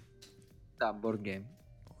game? Da, board game.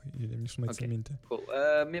 Nici nu mai țin minte. Cool.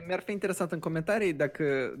 Mi-ar fi interesant în comentarii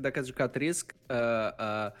dacă ați jucat Risk,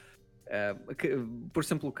 pur și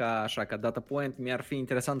simplu ca data point, mi-ar fi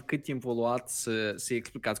interesant cât timp v-a luat să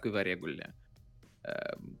explicați cuiva regulile.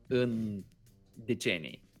 În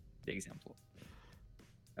decenii, de exemplu.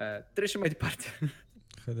 Trecem mai departe.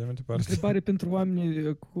 Haidem mai departe. Întrebare pentru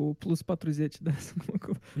oameni cu plus 40, da?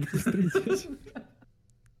 Cu plus 30.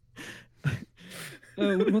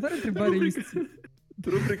 Următoarea întrebare este...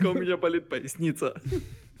 Rubrica у меня болит поясница.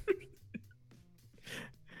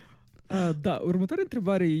 Da, următoarea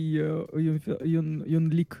întrebare e un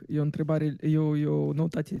leak, e o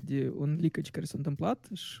noutate de un leak care s-a întâmplat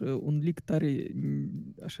și un leak tare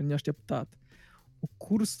așa neașteptat.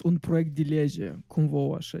 Un proiect de lege,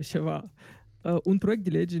 cumva așa ceva. Un proiect de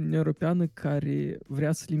lege în Europeană care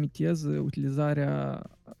vrea să limiteze utilizarea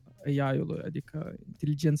AI-ului, adică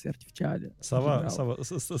inteligenței artificiale.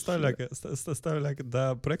 Stai leacă,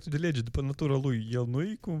 dar proiectul de lege, după natura lui, el nu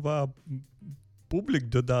e cumva public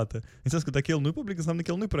deodată? În sens că dacă el nu e public, înseamnă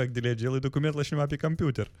că el nu e proiect de lege, el e document la cineva pe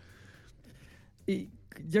computer.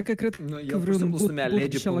 Eu cred că vreun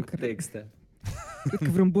bot texte. Cred că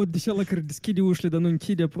vreun bot de șala care deschide ușile, dar nu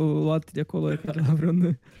închide pe luat de acolo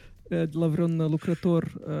la vreun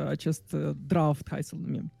lucrător acest draft, hai să-l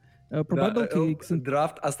numim. Probabil că sunt...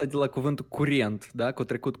 Draft, asta de la cuvântul curent, da? Că a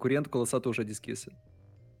trecut curent, că a lăsat ușa deschisă.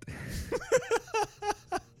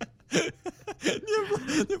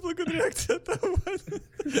 Mi-a plăcut reacția ta,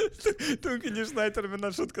 tu încă nici n-ai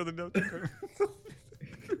terminat șutca de neam.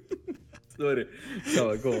 Sorry.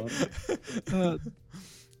 Go on.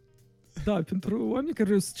 Da, pentru oameni care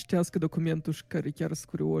vreau să citească documentul și care chiar sunt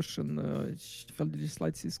curioși în ce fel de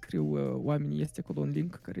legislații scriu oamenii, este acolo un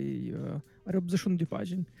link care are 81 de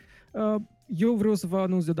pagini. Eu vreau să vă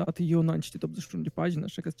anunț deodată, eu n-am citit 81 de pagini,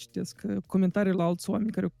 așa că citesc comentarii la alți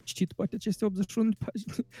oameni care au citit poate aceste 81 de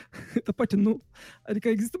pagini, dar poate nu. Adică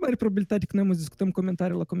există mare probabilitate că noi discutăm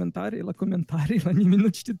comentarii, la nimeni nu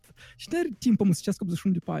citit și nu are timp să citească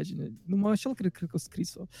 81 de pagini. Numai așa cred că au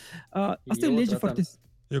scris-o. Asta e o lege foarte...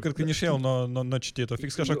 Eu cred că nici el nu a citit-o.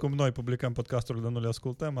 Fix ca așa cum noi publicăm podcasturile, dar nu le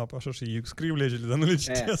ascultăm, așa și ei scriu legile, dar nu le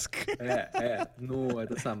citesc. Nu,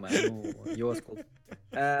 это самое, nu, eu ascult.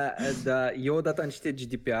 Da, eu odată am citit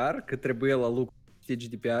GDPR, că trebuie la lucru citit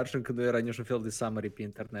GDPR și încă nu era niciun fel de summary pe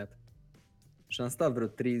internet. Și am stat vreo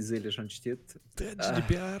 3 zile și am citit.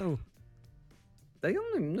 GDPR-ul? Dar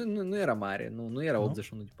el nu era mare, nu era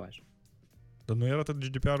 81 de pagini. Dar nu era tot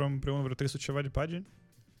GDPR-ul împreună vreo 300 ceva de pagini?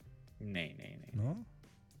 Nee. Nu?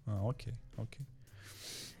 Ok.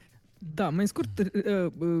 Da, mai scurt,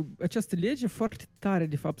 această lege foarte tare,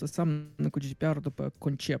 de fapt, seamănă cu GDPR după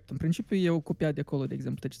concept. În principiu, e o copia de acolo, de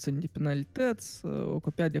exemplu, ce ține de penalități, o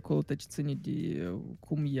copia de acolo, ce ține de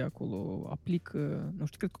cum e acolo, aplică, nu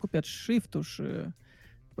știu, cred că copiat shift-ul și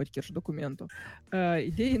poate chiar și documentul.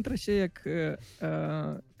 Ideea intră și că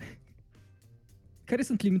care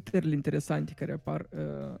sunt limitările interesante care apar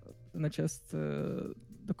în acest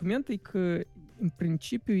document, e că în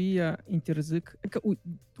principiu ei interzic...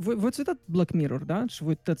 Voi ați uitat Black Mirror, da? Și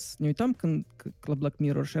voi toți ne uitam când la Black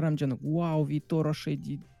Mirror și eram gen, wow, viitor așa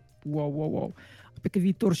de... Wow. Pe că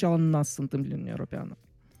viitor și ala nas se întâmplă în Uniunea Europeană.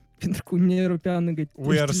 Pentru că Uniunea Europeană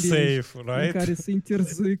we are safe, right? În care se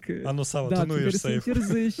interzică... Anu Sava, tu nu ești safe. Se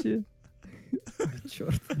interzice...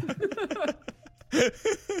 Ciort.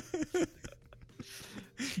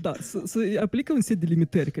 Da, să aplică un set de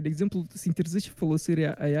limitări, că, de exemplu, se interzice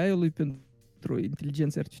folosirea AI-ului pentru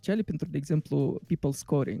inteligență artificială, pentru, de exemplu, people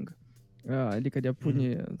scoring, adică de a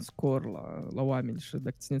pune scor la oameni și,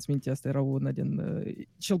 dacă țineți minte, asta era una din,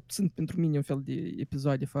 cel puțin pentru mine, un fel de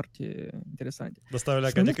episoade foarte interesante. Dar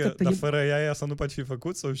stai, adică, dar fără AI asta nu poate fi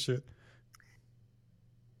făcut sau ce?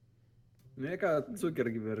 Nu e ca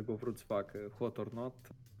Zuckerberg a vrut să facă hot or not.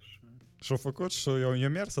 Și-a făcut și i-a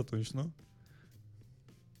mers atunci, nu?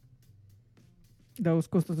 Da, au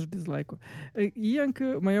scos totuși dislike-ul. Ei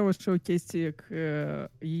încă mai au așa o chestie că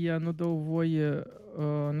ei nu dau voie,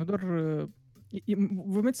 nu doar...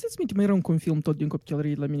 Vă mai țineți minte, mai era un film tot din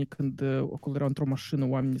copilărie la mine când acolo era într-o mașină,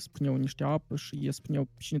 oamenii spuneau niște apă și ei spuneau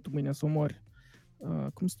cine tu mâine să omori.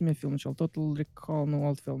 Cum se numea filmul acela? Total Recall, nu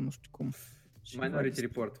altfel, nu știu cum. Minority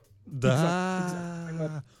Report. Da,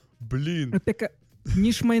 exact. Blin. Pe că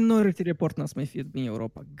nici Minority Report n-a să mai fie din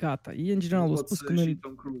Europa. Gata. Ei în general au spus că noi...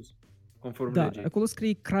 Conform da, legii. acolo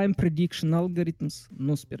scrie crime prediction algorithms,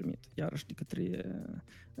 nu-ți permit. Iarăși de către...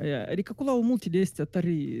 Adică acolo au multe de astea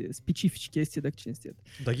tare specifice chestii, dacă cinstit.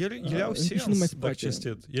 Dar ele au sens, dacă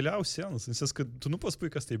cinstit. Ele au sens, în sens că tu nu poți spui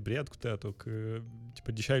că asta e bred cu tătul, că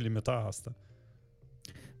deși ai limita asta.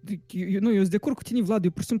 Eu sunt de acord cu tine, Vlad,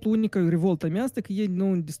 eu pur și simplu unica revolta mea asta că ei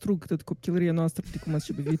nu distrug tot copilăria noastră de cum ați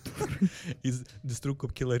și pe viitor. Distrug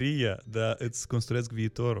copilăria, dar îți construiesc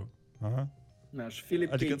viitorul. Ага. Наш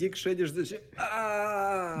Филипп К. Дик шедешь, zice...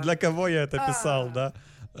 Для кого я это писал, да?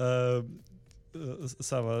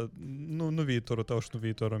 Sava, nu viitorul tău și nu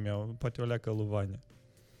viitorul meu. Poate o leacă lui Vania.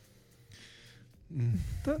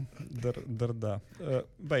 Dar da.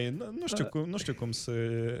 Băi, nu știu cum să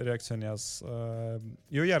reacționez.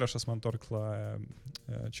 Eu iarăși să mă întorc la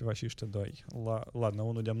ceva și ăștia doi. Ладно,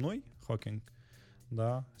 unul de-am noi, Hawking,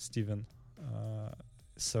 da, Steven,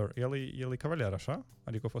 Sir. El e cavaler, așa?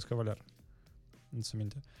 Adică a fost cavaler. Nu-ți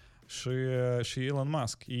minte. Și Elon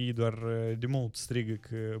Musk, ei doar de mult strigă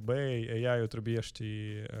că, băi, AI-ul trebuiește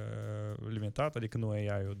limitat, adică nu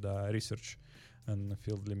AI-ul, dar research în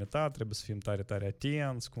field limitat, trebuie să fim tare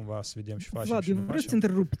atenți, cumva să vedem și facem Vlad, și nu facem. Vlad, vreau să te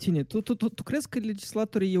întrerup pe tine. Tu crezi că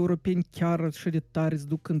legislatorii europeni chiar așa de tare se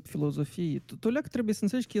duc în filozofie? Tu leacă trebuie să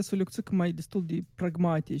înțelegi că e o lecțică mai destul de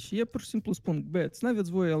pragmatică și e pur și simplu spun, băieți,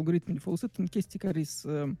 n-aveți voi algoritmi de folosit în chestii care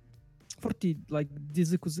sunt foarte, like, de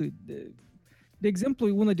zi cu zi. De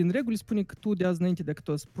exemplu, una din reguli spune că tu de azi înainte de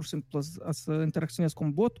că pur și simplu să interacționezi cu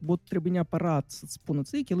un bot trebuie neapărat să-ți spună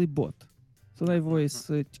ție că el e bot. Să n-ai voie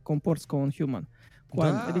să te comporți ca un human.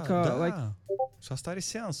 Da, adică, da. Like... Și asta are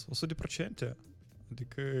sens, 100%.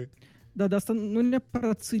 Adică... Da, dar asta nu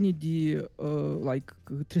neapărat ține de, like,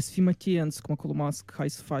 trebuie să fim atenți, cum acolo Musk, hai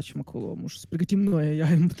să facem acolo, nu știu, să pregătim noi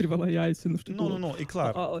AI împotriva la AI, să nu știu. Nu, e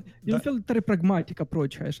clar. E un fel de tare pragmatic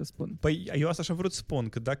approach, hai să spun. Păi, eu asta și-am vrut să spun,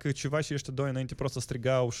 că dacă ceva și ăștia doi înainte prost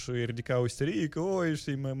strigau și ridicau isterie, că, oi,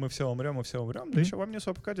 știi, мы все умрем, deci oamenii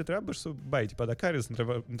s-au apucat de treabă și să, bai, tipa, dar care sunt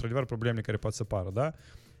într-adevăr problemele care pot să apară, da?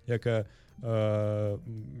 E că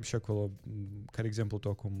și acolo, care exemplu tu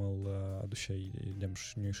acum îl aduceai, de-am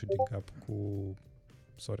și nu ieșit din cap cu,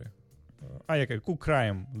 sorry, e că cu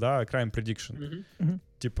crime, da? Crime prediction.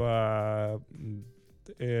 Tipa,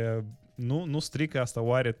 nu strică asta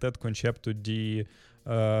oare tot conceptul de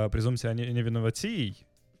prezumția nevinovăției?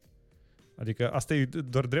 Adică asta e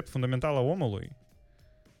doar drept fundamental a omului.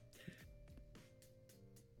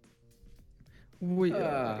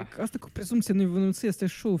 Asta cu prezumția nevinovăției este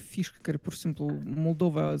și o fișcă care pur și simplu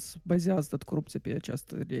Moldova se bazează tot corupția pe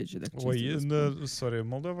această lege. Sorry,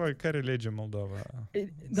 Moldova, care lege Moldova?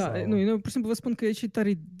 Da, nu, pur și simplu vă spun că e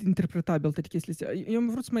tare interpretabil toate chestiile astea. Eu am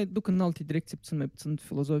vrut să mai duc în alte direcții, mai puțin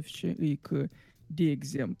filozofice, e că, de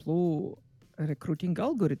exemplu, recruiting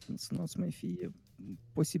algorithms nu o să mai fie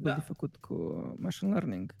posibil de făcut cu machine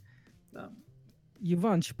learning. Da.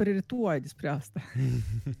 Ivan, ce părere tu ai despre asta?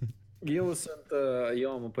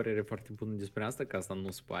 Eu am o părere foarte bună despre asta, că asta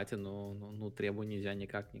nu se poate, nu trebuie nici.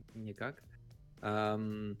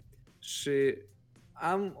 Și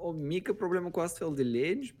am o mică problemă cu astfel de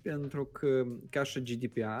legi, pentru că, ca și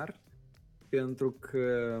GDPR, pentru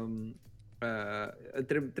că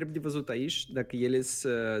trebuie de văzut aici dacă ele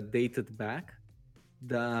sunt dated back,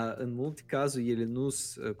 dar în multe cazuri ele nu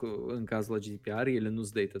sunt, în cazul la GDPR, ele nu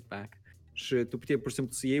sunt dated back. Și tu puteai pur și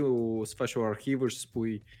simplu să iei să faci o arhivă și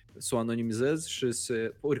să o anonimizezi și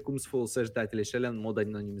oricum să folosești datele și alea în mod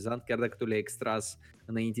anonimizat, chiar dacă tu le-ai extras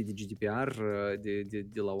înainte de GDPR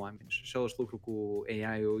de la oameni. Și același lucru cu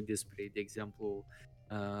AI-ul despre, de exemplu,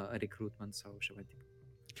 recruitment sau ceva tip.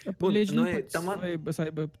 Bun, noi să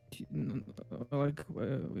aibă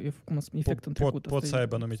efect în trecut. Pot să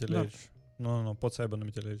aibă anumite legi. Nu, pot să aibă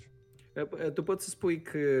anumite legi. Tu poți să spui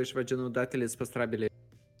că ceva genul datele sunt păstrabile,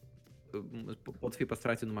 pot fi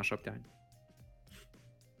păstrate numai 7 ani.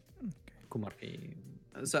 Cum ar fi?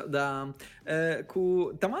 Da,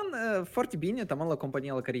 cu Taman, foarte bine, Taman la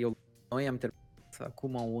compania la care noi am terminat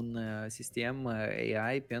acum un sistem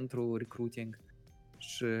AI pentru recruiting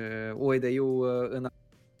și dar eu în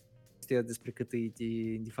despre cât e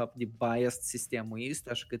de fapt de biased sistemul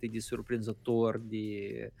ăsta și cât e de surprinzător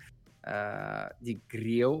de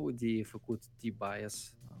greu de făcut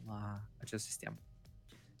de-bias la acest sistem.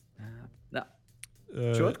 Da.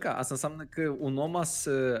 Ciotca, asta înseamnă că un om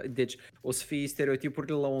deci o să fie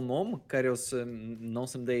stereotipurile la un om care nu o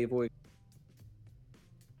să-mi dea voie.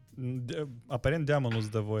 Aparent Deamă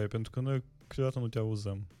nu-ți dă voie, pentru că noi câteodată nu te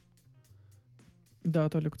auzăm. Da,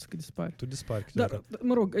 tu Alecuță, că dispari. Tu dispari. Dar,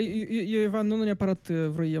 mă rog, eu, Ivan, nu neapărat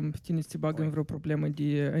vroiam pe tine să te bag în vreo problemă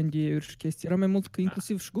de NDA-uri și chestii. Era mai mult că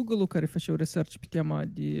inclusiv și Google-ul care făceau research pe tema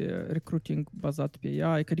de recruiting bazat pe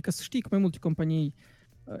AI, adică să știi că mai multe companii,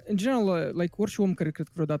 în general, like orice om care cred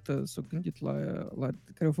că vreodată s-a gândit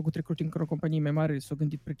care au făcut recruiting în o companie mai mare, s-a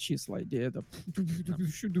gândit precis la ideea, dar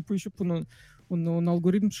și după și pun un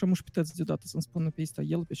algoritm și am ușpități deodată să-mi spună pe ăsta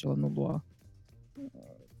el, pe cel nu lua.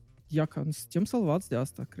 Iaca, suntem salvați de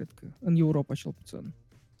asta, cred că. În Europa, cel puțin.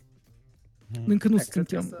 Încă nu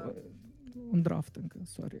suntem în draft, încă,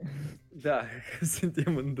 sorry. Da,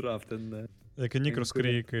 suntem în draft. E că Nicru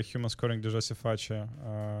scrie că human scoring deja se face.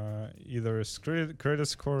 Either credit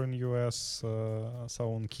score în US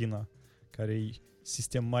sau în China, care e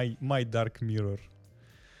sistem mai dark mirror.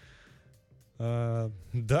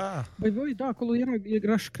 Da. Băi, da, acolo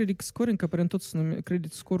era și credit scoring, că aparent tot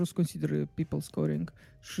credit score-ul se consideră people scoring.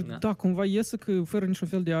 Și da, cumva iese că fără niciun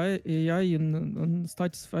fel de AI în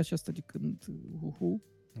state se face asta de când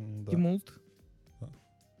de mult.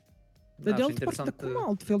 Dar de altă parte, cum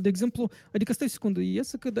altfel? De exemplu, adică stai o secundă,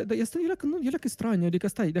 iese că asta e că straniu, adică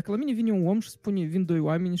stai, dacă la mine vine un om și spune, vin doi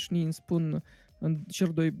oameni și îmi spun, cer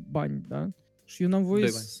 2 bani, da? Și eu n-am voie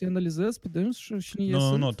să analizez pe dâns și cine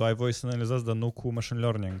iese. Nu, tu ai voie să analizezi, dar nu cu machine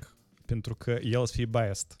learning, pentru că el să fie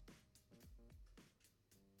biased.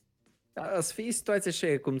 Să fie situația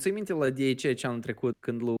așa, cum ții minte la DHC ce anul trecut,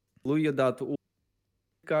 când lui i-a dat un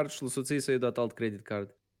card și lui soției s-a dat alt credit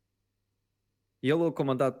card. El a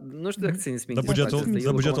comandat, nu știu dacă țineți minte.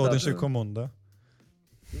 Dar bugetul ăla și comun, da?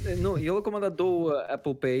 Nu, el a comandat 2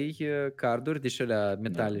 Apple Pay carduri, deși alea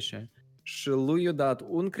metalice. Și lui i-a dat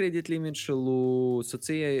un credit limit și lui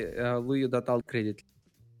soției lui i-a dat alt credit.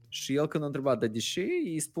 Și el când a întrebat, dar de ce?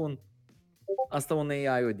 Îi spun, asta un AI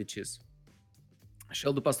a decis. Și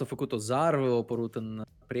el după asta a făcut o zarvă, a apărut în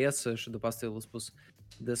presă și după asta el a spus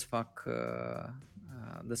desfac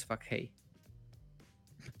hei.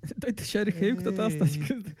 Uite, și are hei cu tot asta,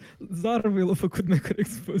 adică zarvă el a făcut mai corect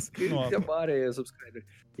spus. Câte mare subscriber.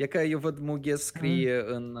 E că eu văd Muges scrie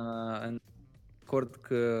în acord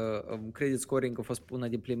că credit scoring a fost una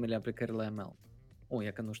din primele aplicări la ML.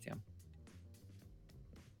 E că nu știam.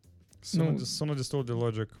 Sună destul de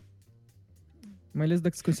logic. Mai ales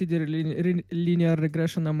dacă se consideră linear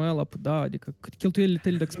regression ML, da, adică cheltuielile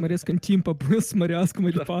tale dacă se măresc în timp, apoi să mărească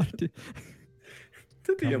mai departe.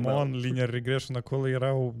 Come on, linear regression, acolo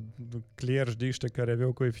erau clear, știi, ăștia care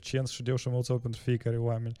aveau coeficienți și deau și învățau pentru fiecare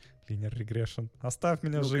oameni. Linear regression. Оставь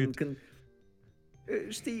меня жить.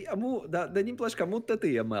 Știi, dar nu-mi place că am tot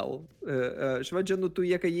ML. Ceva genul tu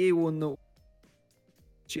e că iei un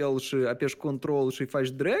cel și apeși control și faci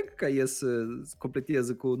drag ca el să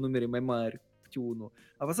completeze cu numere mai mari.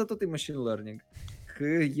 Asta tot e machine learning. Că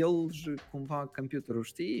el cumva computerul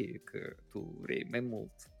știe că tu vrei mai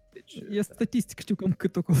mult. Deci, e statistic, știu cam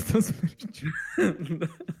cât o costă să mergi.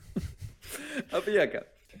 Apiaca.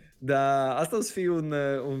 Dar asta o să fie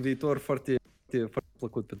un viitor foarte, foarte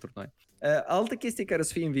plăcut pentru noi. Altă chestie care o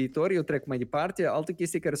să fie în viitor, eu trec mai departe, altă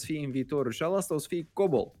chestie care o să fie în viitorul și asta o să fie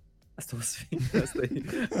COBOL. Asta o să fie, asta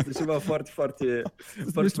e ceva foarte, foarte,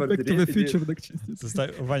 foarte, foarte repede. Stai,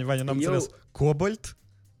 Vania, n-am înțeles. Cobalt?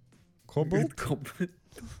 Cobalt?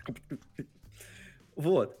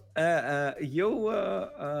 Вот. Eu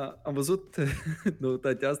am văzut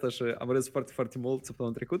noutatea asta și am râs foarte, foarte mult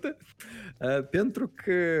săptămâna trecută pentru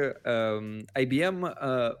că IBM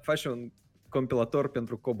face un compilator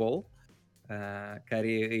pentru COBOL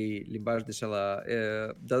care e limbaj de la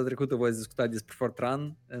data trecută voi discuta despre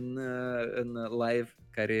Fortran în live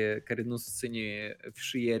care nu susține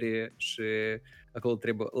fișiere și acolo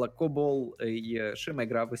trebuie la COBOL e și mai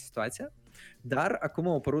gravă situația, dar acum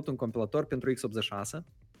a apărut un compilator pentru x86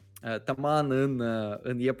 taman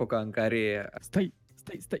în epoca în care Stai,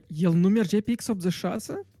 el nu mergea pe x86?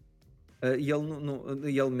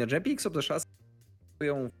 El mergea pe x86, e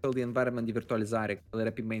un fel de environment de virtualizare, el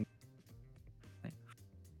era pe main.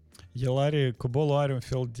 COBOL are un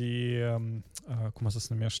fel de, cum asta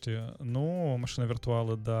se numește, nu mașină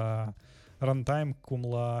virtuală, dar runtime cum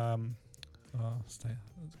la...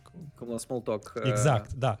 Cum la Smalltalk.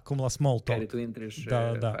 Exact, da, cum la Smalltalk. Care tu intri și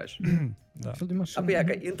faci. Da. Apoi,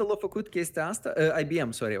 că Intel a făcut chestia asta,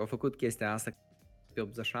 IBM, a făcut chestia asta pe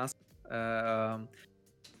 86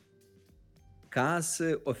 ca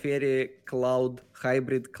să ofere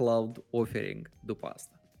hybrid cloud offering după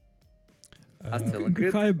asta. Astfel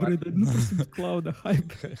încât... Hybrid, nu sunt cloud,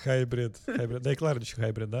 hybrid. Da, e clar de ce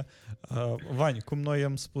hybrid, da? Vani, cum noi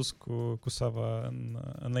am spus cu Sava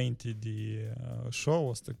înainte de show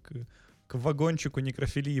ăsta, că vagoncicul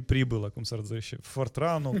necrofilie pribылă, cum s-ar zice,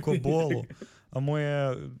 Fortranul, COBOL-ul,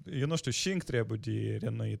 eu nu știu, și încă trebuie de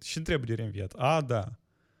reînnoit, și trebuie de reînviat. Da.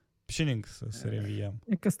 Și încă să reînviem.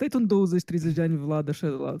 E că stai tu în 20-30 de ani, Vlad,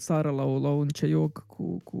 așa, sară la un ceioc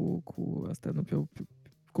cu asta, nu,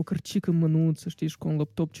 cu cărcic în mânuță, știi, și cu un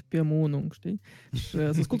laptop CPM1, știi? Și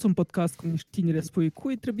să asculti un podcast cu niște tineri, spui,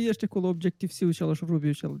 cui trebuiește acolo Objective-C și ăla și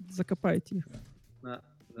Ruby și ăla, закопайте их.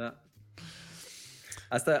 Da.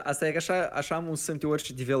 Asta e că așa am sunt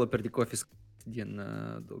orice developer de CoffeeScript din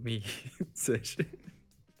 2010.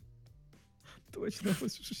 Точно a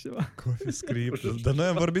fost și ceva. CoffeeScript. Dar noi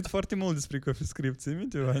am vorbit foarte mult despre CoffeeScript, ți-ai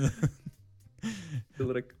minte, Vania?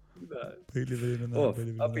 Da. Păile vremena.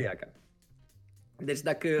 Deci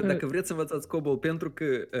dacă vreți să învățați COBOL, pentru că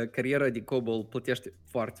cariera de COBOL plătește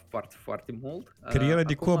foarte, foarte, foarte mult. Cariera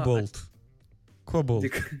de Cobalt.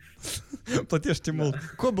 Plătește mult.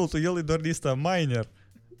 Cobaltul, el e doar lista miner.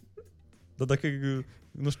 Dar dacă,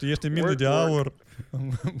 nu știu, ești în mină de aur,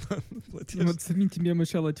 plătești. Mă-ți minte mie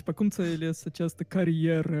așa, tipa, cum ți-ai ales această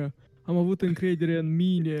carieră? Am avut încredere în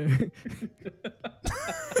mine.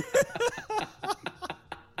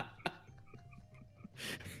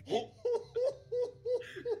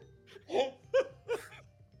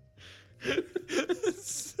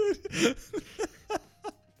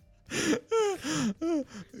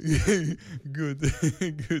 Good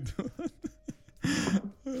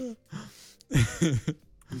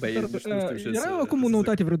Era acum o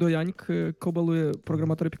noutate vreo 2 ani că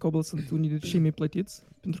programatorii pe COBOL sunt unii dintre cei mai plătiți,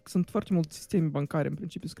 pentru că sunt foarte multe sisteme bancare în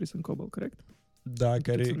principiu scrise în COBOL, corect? Da,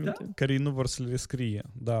 care nu vor să le rescrie.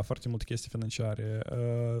 Da, foarte multe chestii financiare.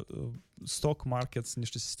 Stock markets,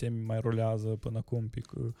 niște sisteme mai rulează până acum pe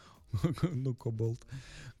nu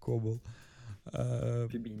COBOL.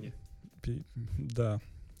 Pe bine. Da.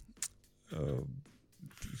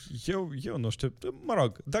 Eu nu știu. Mă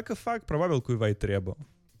rog, dacă fac, probabil cuiva îi trebuie.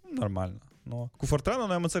 Normal. Nu? Cu Fortran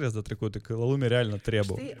noi am înțeles de trecut că la lume reală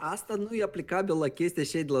trebuie. Știi, asta nu e aplicabil la chestia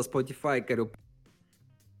și de la Spotify care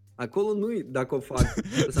acolo nu-i dacă o fac.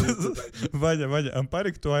 Vania, îmi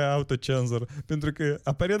pare că tu ai autocenzor, pentru că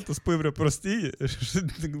aparent tu spui vreo prostie și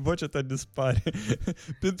vocea ta dispare.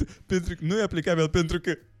 pentru că nu e aplicabil, pentru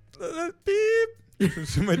că pip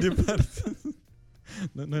și mai departe.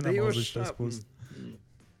 Noi n-am auzit ce ai spus.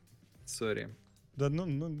 Sorry. Dar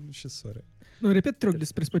nu și sorry. Nu, repet, te rog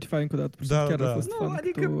despre Spotify încă o dată. Da. Nu,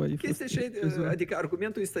 adică chestia și adică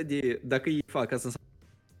argumentul ăsta de dacă îi fac asta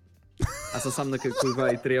înseamnă că cuiva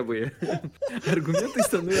îi trebuie. Argumentul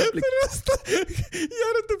ăsta nu e aplicat.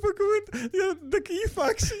 Iar după cuvânt, dacă îi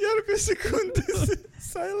fac și iar pe secundă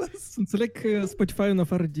silence. Înțeleg că Spotify în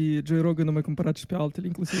afară de Joe Rogan nu mai cumpărat și pe altele,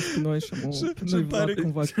 inclusiv pe noi și noi Vlad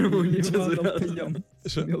cumva el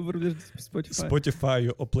vorbește despre Spotify. Spotify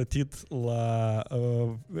a plătit la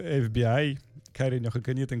FBI care ne-a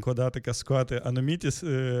hăcănit încă o dată ca scoate anumite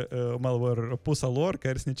malware pus a lor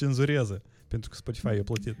care să ne cenzureze. Pentru că Spotify a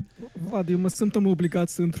plătit. Vlad, eu mă simt obligat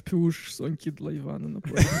să intru pe ușă și să o închid la Ivan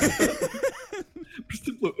înapoi. Pur și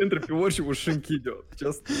simplu, intră pe ușă și ușă închide-o.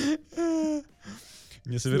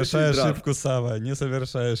 Не совершай ошибку, Сава, не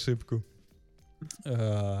совершай ошибку.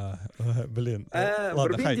 Блин.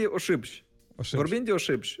 Vorbind de oșibși. Vorbind de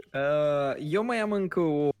oșibși. Eu mai am încă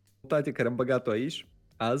o notate care am băgat-o aici,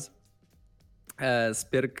 azi.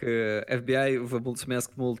 Sper că FBI vă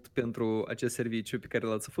mulțumesc mult pentru acest serviciu pe care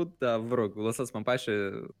l-ați făcut, dar vă rog, lăsați-mă în pace și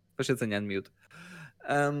faceți-ne unmute.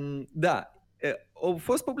 Da, a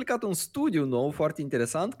fost publicat un studiu nou foarte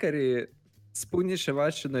interesant care spune ceva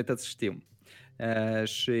și noi toți știm.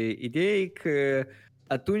 Și ideea e că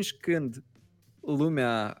atunci când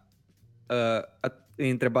lumea e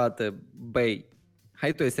întrebată, băi,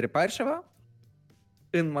 hai tu să repari ceva?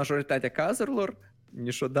 În majoritatea cazurilor,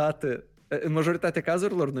 niciodată în majoritatea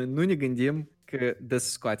cazurilor noi nu ne gândim că de să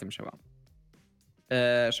scoatem ceva.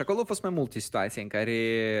 Și acolo au fost mai multe situații în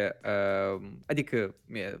care, adică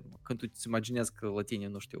când tu îți imaginezi că la tine,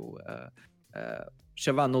 nu știu,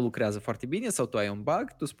 ceva nu lucrează foarte bine sau tu ai un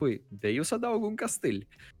bug, tu spui, de eu să adaug un castel,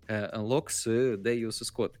 în loc să de eu să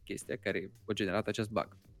scot chestia care a generat acest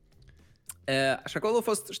bug. Și acolo au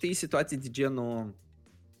fost, știi, situații de genul,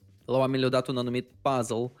 la oameni le-au dat un anumit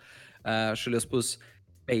puzzle și le-au spus,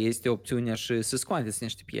 este opțiunea și să scoateți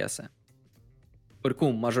niște piese.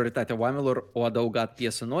 Oricum, majoritatea oamenilor au adăugat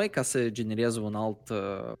piese noi ca să genereze un alt...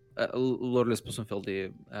 lor le-a spus un fel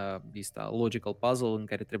de logical puzzle în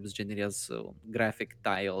care trebuie să generezi graphic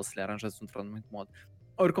tiles, să le aranjezi într-un anumit mod.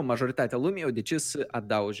 Oricum, majoritatea lumii au decis să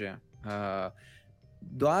adauge.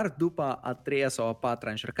 Doar după a treia sau a patra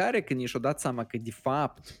încercare, când și-au dat seama că de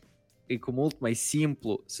fapt e cu mult mai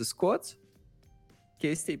simplu să scoți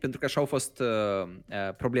chestii, pentru că așa a fost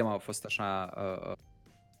problema a fost așa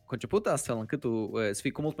concepută astfel încât tu să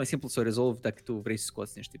fii cu mult mai simplu să o rezolvi dacă tu vrei să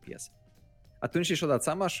scoți niște piese. Atunci și-au dat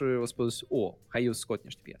seama și au spus, hai eu să scot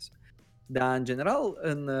niște piese. Dar în general,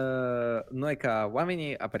 noi ca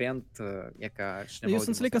oamenii, aparent, e ca cineva eu să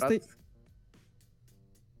înțeleg că asta e...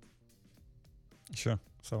 Ce?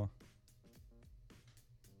 Sau?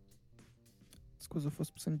 Scuze, a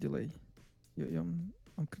fost puțin delay. Eu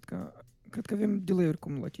am cred că avem delay-uri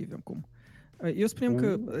cum la TV acum. Eu spuneam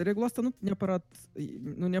că regula asta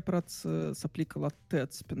nu neapărat să aplică la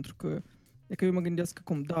tăți, pentru că e că eu mă gândesc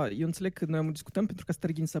acum, da, eu înțeleg că noi am discutăm pentru că asta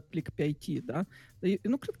să aplică pe IT, da? Dar eu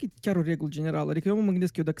nu cred că e chiar o regulă generală. Adică eu mă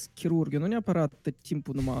gândesc că eu dacă sunt chirurg, eu nu neapărat tot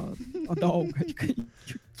timpul numai adaug. Adică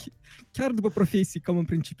chiar după profesii, cam în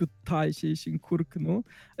principiu tai și încurc, nu?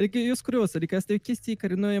 Adică eu sunt curios, adică asta e o chestie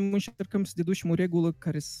care noi încercăm să deducem o regulă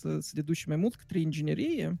care să deduce mai mult către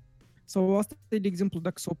inginerie. Sau asta e, de exemplu,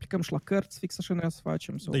 dacă să o aplicăm și la cărți, fix așa noi să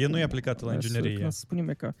facem. Dar el nu e aplicat la inginerie. Să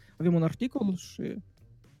spunem că avem un articol și...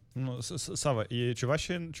 Nu, Sava, e ceva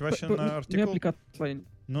și în articol... Nu e aplicat la...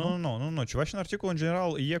 Nu, ceva și în articol, în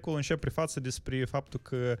general, e acolo în prefață despre faptul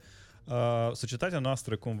că societatea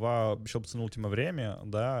noastră, cumva, și puțin în ultima vreme,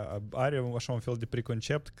 da, are așa un fel de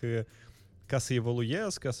preconcept că ca să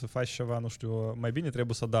evoluezi, ca să faci ceva, nu știu, mai bine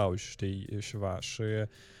trebuie să adaugi, știi, ceva. Și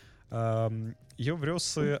eu vreau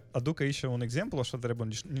să aduc aici un exemplu, așa trebuie,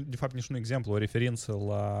 de fapt nici un exemplu, o referință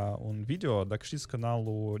la un video, dacă știți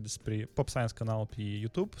canalul despre Pop Science canal pe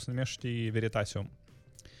YouTube, se numește Veritasium.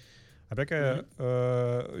 Abia că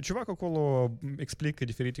ceva că acolo explică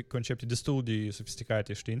diferite concepte destul de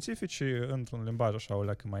sofisticate științifice într-un limbaj așa o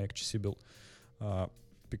leacă mai accesibil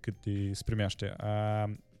pe cât se primește.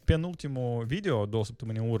 Penultimul video, 2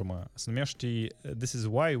 săptămâni în urmă, se numește This is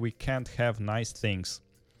why we can't have nice things.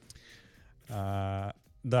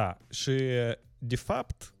 Da, și de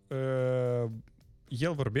fapt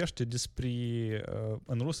el vorbește despre,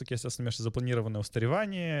 în rusă chestia se numește запланированное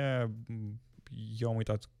устаревание, eu am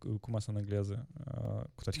uitat cum asta în engleză,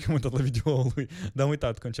 cu toate că am uitat la video-ul lui, dar am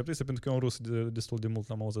uitat conceptul ăsta pentru că eu în rusă destul de mult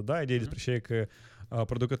l-am auzit. Da, ideea despre ce e că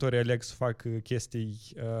producătorii aleg să fac chestii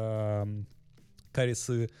care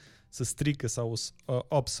să strică sau să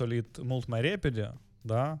obsolet mult mai repede,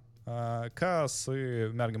 da? Ca să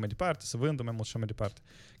meargă mai departe, să vândă mai mult și mai departe.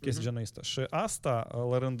 Chestii genul ăsta. Și asta,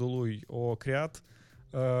 la rândul lui, a creat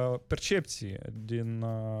percepție de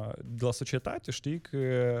la societate, știi,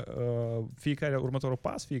 că fiecare următorul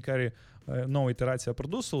pas, fiecare nouă iterație a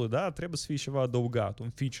produsului, da, trebuie să fie ceva adăugat, un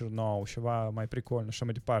feature nou, ceva mai pricoln și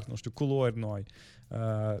mai departe, nu știu, culori noi,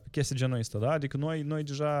 chestii genul ăsta, da? Adică noi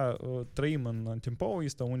deja trăim în timpul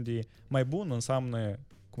ăsta unde mai bun înseamnă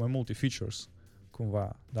cu mai multe features,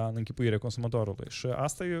 cumva, da, în închipuirea consumatorului. Și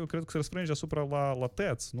asta eu cred că se răspânge asupra la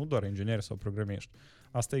tăți, nu doar ingineri sau programiști.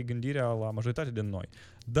 Asta e gândirea la majoritatea din noi.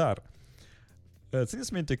 Dar,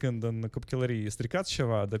 țineți minte când în copilărie stricați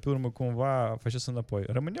ceva, dar pe urmă cumva faceți înapoi.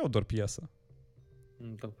 Rămâneau doar piesă.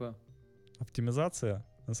 Da. Optimizația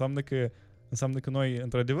înseamnă că noi,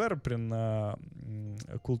 într-adevăr, prin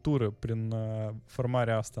cultură, prin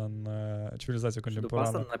formarea asta în civilizația contemporană.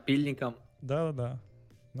 Și după asta napilnicam. Da.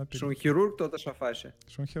 Și un chirurg tot așa face.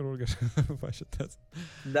 Și un chirurg așa face.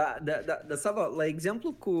 Da, Sava, la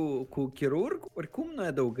exemplu cu chirurg, oricum noi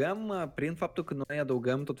adăugăm, prin faptul că noi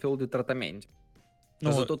adăugăm tot felul de tratamente.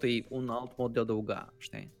 No, tot e un alt mod de adăuga,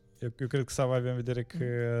 știi? Eu cred că Sava avea în vedere că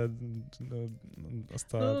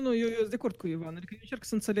asta... Nu, eu sunt de acord cu Ivan. Adică eu încerc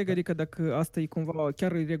să înțeleg, adică dacă asta e cumva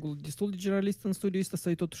chiar e regulă destul de generalist în studiul ăsta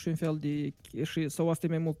sau e totuși un fel de... sau asta e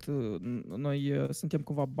mai mult, noi suntem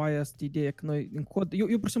cumva biased de ideea că noi în cod...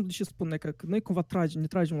 Eu pur și simplu de ce spun că noi cumva ne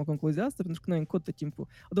tragem la concluzia asta, pentru că noi în cod tot timpul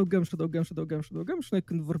adăugăm și noi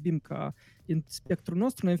când vorbim ca în spectrul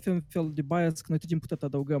nostru, noi avem un fel de bias că noi tot timpul tot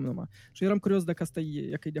adăugăm numai. Și eram curios dacă asta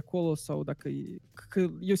e de acolo sau dacă e... Că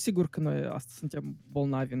eu sigur că noi asta suntem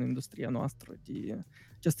bolnavi în industria noastră de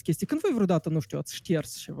această chestie. Când voi vreodată, nu știu, ați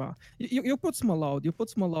șters ceva? Eu pot să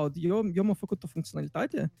mă laud. Eu m-am făcut o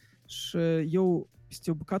funcționalitate și eu,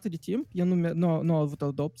 peste o bucată de timp, eu nu am avut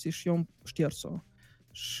adopții și eu am șters-o.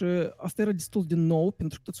 Și asta era destul de nou,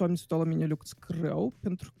 pentru că toți oamenii se uitau la mine rău,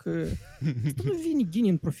 pentru că tu nu vine ghini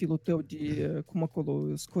în profilul tău de cum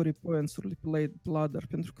acolo scorii points-urile pe ladder,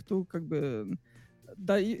 pentru că tu, как бы,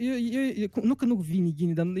 dar nu că nu vine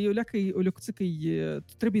ghini, dar eu leacă o lecuță că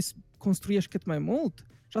tu trebuie să construiești cât mai mult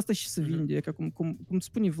și asta și să vinde, că cum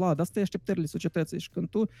spune Vlad, asta e așteptările societății și când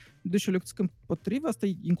tu duci o lecuță împotriva, asta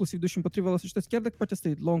e inclusiv duci împotriva la societăți, chiar dacă poate asta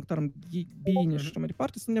e long term bine și așa mai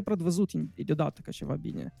departe, sunt neapărat văzut deodată ca ceva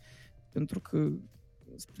bine. Pentru că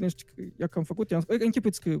spunești că eu că am făcut,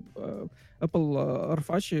 închipuiți că Apple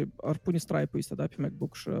ar pune Stripe-ul ăsta, da, pe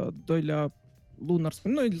MacBook și doilea lună ar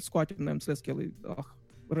spune, noi îl scoatem, noi am înțeles că el e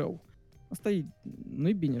rău. Asta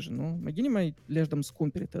nu-i bine, nu? Mai bine mai legi dăm să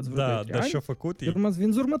cumpere tăți vreo 2-3 ani. Da, și-a făcut ei. Urmați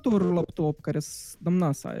vinzi următorul laptop care să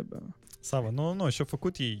dămna să aibă. Sava, nu, și-a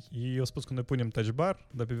făcut ei. Ei au spus că noi punem touch bar,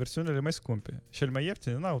 dar pe versiunile mai scumpe. Cele mai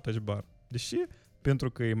ieftine n-au touch bar. Deși,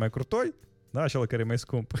 pentru că e mai crutoi, da, acela care e mai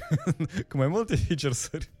scump, cu mai multe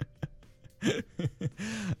features-uri.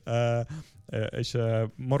 Și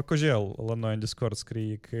Morcogel la noi în Discord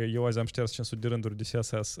scrie că eu azi am șters 500 de rânduri de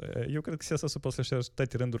CSS. Eu cred că CSS-ul poate să ștergi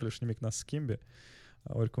toate rândurile și nimic n-a să schimbe.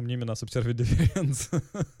 Oricum nimeni n-a să observe diferență.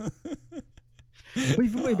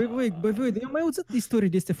 Băi, eu mai auzit istorii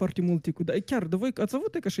de astea foarte multe. Dar chiar, voi ați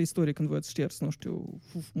avut așa istorie când voi ați șters, nu știu,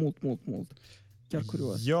 mult. Chiar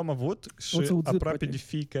curios. Eu am avut și aproape de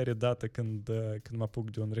fiecare dată când mă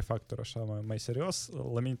apuc de un refactor așa mai serios,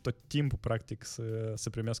 la mine tot timpul practic să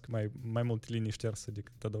primesc mai multe linii șterse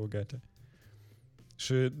decât adăugate.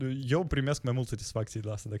 Și eu primesc mai mult satisfacție de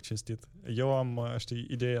la asta, dacă cinstit. Eu am, știi,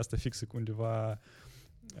 ideea asta fixă cu undeva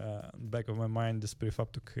back of my mind despre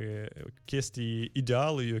faptul că chestii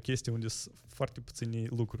ideală e o chestie unde sunt foarte puține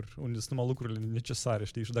lucruri, unde sunt numai lucrurile necesare,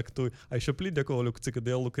 știi? Și dacă tu ai șoplit de acolo o lucruțică de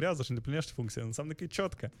el lucrează și îndeplinește funcția, înseamnă că e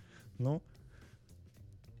ciotcă, nu?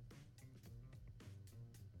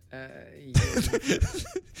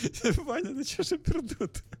 Vania, de ce așa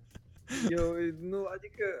pierdut? Nu,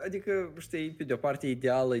 adică, știi, pe de-o parte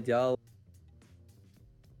ideal,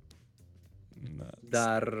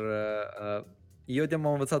 dar eu de-am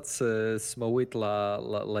învățat să mă uit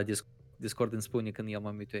la Discord îmi spune când el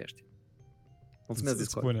mă mituiește. Mulțumesc,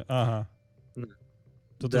 Discord. Spune, aha.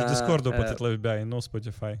 Totuși Discord-ul poate la FBI, nu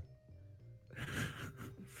Spotify.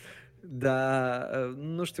 Da,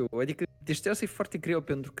 nu știu, adică de șters e foarte greu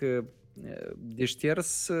pentru că de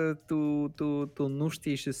șters tu nu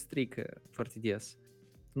știi și strică foarte des.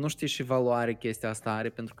 nu știi și valoare chestia asta are,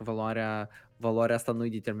 pentru că valoarea asta nu e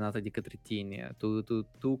determinată de către tine.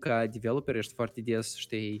 Tu ca developer ești foarte des,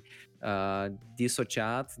 știi,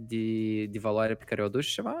 disociat de valoarea pe care o duci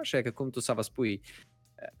ceva, și că cum tu să vă spui,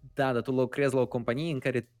 da, dar tu lucrezi la o companie în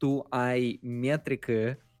care tu ai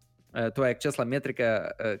metrică, tu ai acces la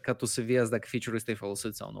metrică ca tu să vezi dacă feature-ul ăsta e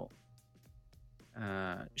folosit sau nu.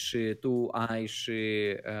 Și tu ai și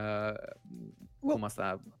cum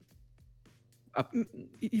asta...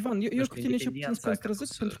 Ivan, eu cu tine și puțin să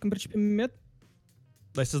contrazic, pentru că în principiu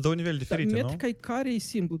dar să-ți dau nivele diferite, nu? Metrica e care e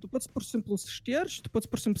simplu. Tu poți pur și simplu să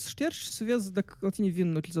ștergi, și să vezi dacă la tine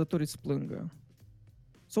vin utilizatorii să plângă.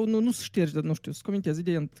 Sau nu să ștergi, dar nu știu, să comentezi.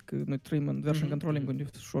 Evident că noi trăim în version controlling unde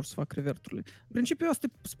ușor să fac reverturile. În principiu asta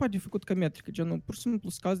se poate făcut ca metrică, genul pur și simplu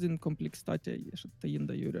scazi din complexitatea așa tăind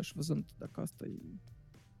aiurea și văzând dacă asta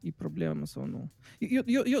e problemă sau nu.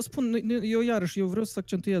 Eu spun, eu vreau să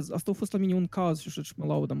accentuez, asta a fost la mine un caz și mă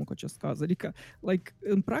laud cu acest caz, adică,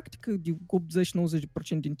 în practică, de 80-90%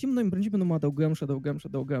 din timp, noi în principiu numai adăugăm și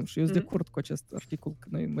eu sunt de acord cu acest articol, că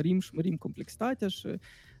noi mărim complexitatea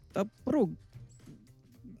dar, rog,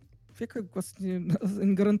 fie că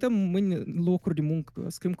îmi garantăm mâine locuri de muncă,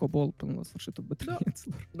 scriem COBOL până la sfârșitul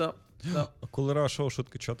bătrâneților. Da. Acolo era așa o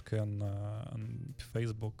șutcă ciotcă pe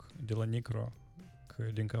Facebook de la Nicro, că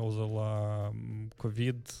din cauza la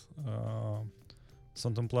COVID s-a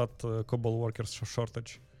întâmplat COBOL workers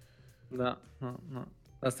shortage. Da.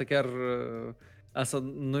 Asta chiar, asta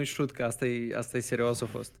nu-i șutcă, asta e serios a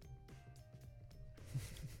fost.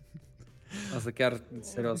 Asta chiar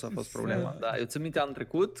serios a fost problema. Da, eu țin minte anul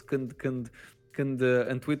trecut când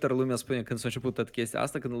în Twitter lumea spune, când s-a început toată chestia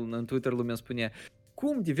asta, când în Twitter lumea spune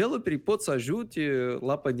cum developerii pot să ajute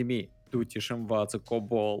la pandemie? Du-te și învață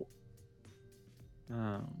COBOL.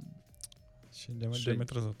 Și de mai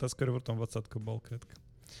trezut. Toți care vor învățat COBOL, cred că.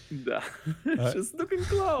 Da. Și se duc în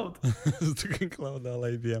cloud. Se duc în cloud, da, la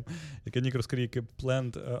IBM. E că Nicro scrie că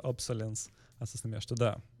planned obsolescence. Asta se numește,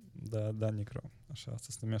 da, Nicro. Așa, asta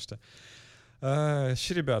se numește.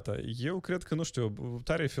 Și, rебята, eu cred că, nu știu,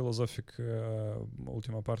 tare filozofic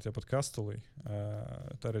ultima parte a podcastului,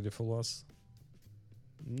 tare de folos.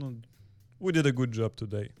 We did a good job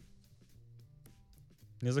today.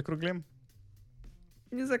 Ne zacruglim?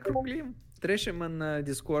 Ne zacruglim. Trecem în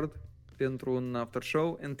Discord pentru un after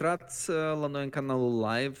show. Intrați la noi în canalul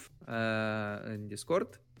live în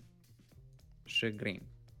Discord și green.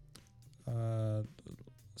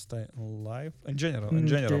 Stai live? În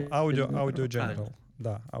general. Audio general.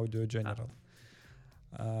 Da, audio general.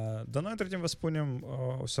 Dar noi între timp vă spunem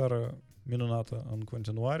o seară minunată în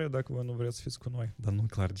continuare, dacă voi nu vreți să fiți cu noi. Dar nu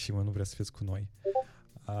clar de ce voi nu vreți să fiți cu noi.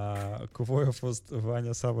 Cu voi a fost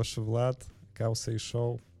Vania, Sava și Vlad, Causa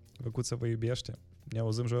Show. Văcuță vă iubește. Ne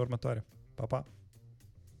auzim joia următoare. Pa, pa!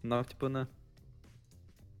 Noapte până!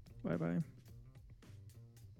 Bye, bye!